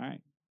 All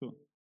right, cool.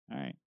 All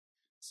right.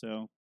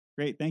 So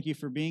great. Thank you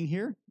for being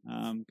here.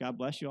 God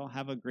bless you all.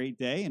 Have a great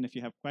day. And if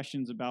you have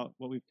questions about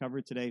what we've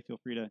covered today, feel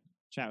free to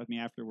chat with me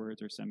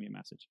afterwards or send me a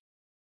message.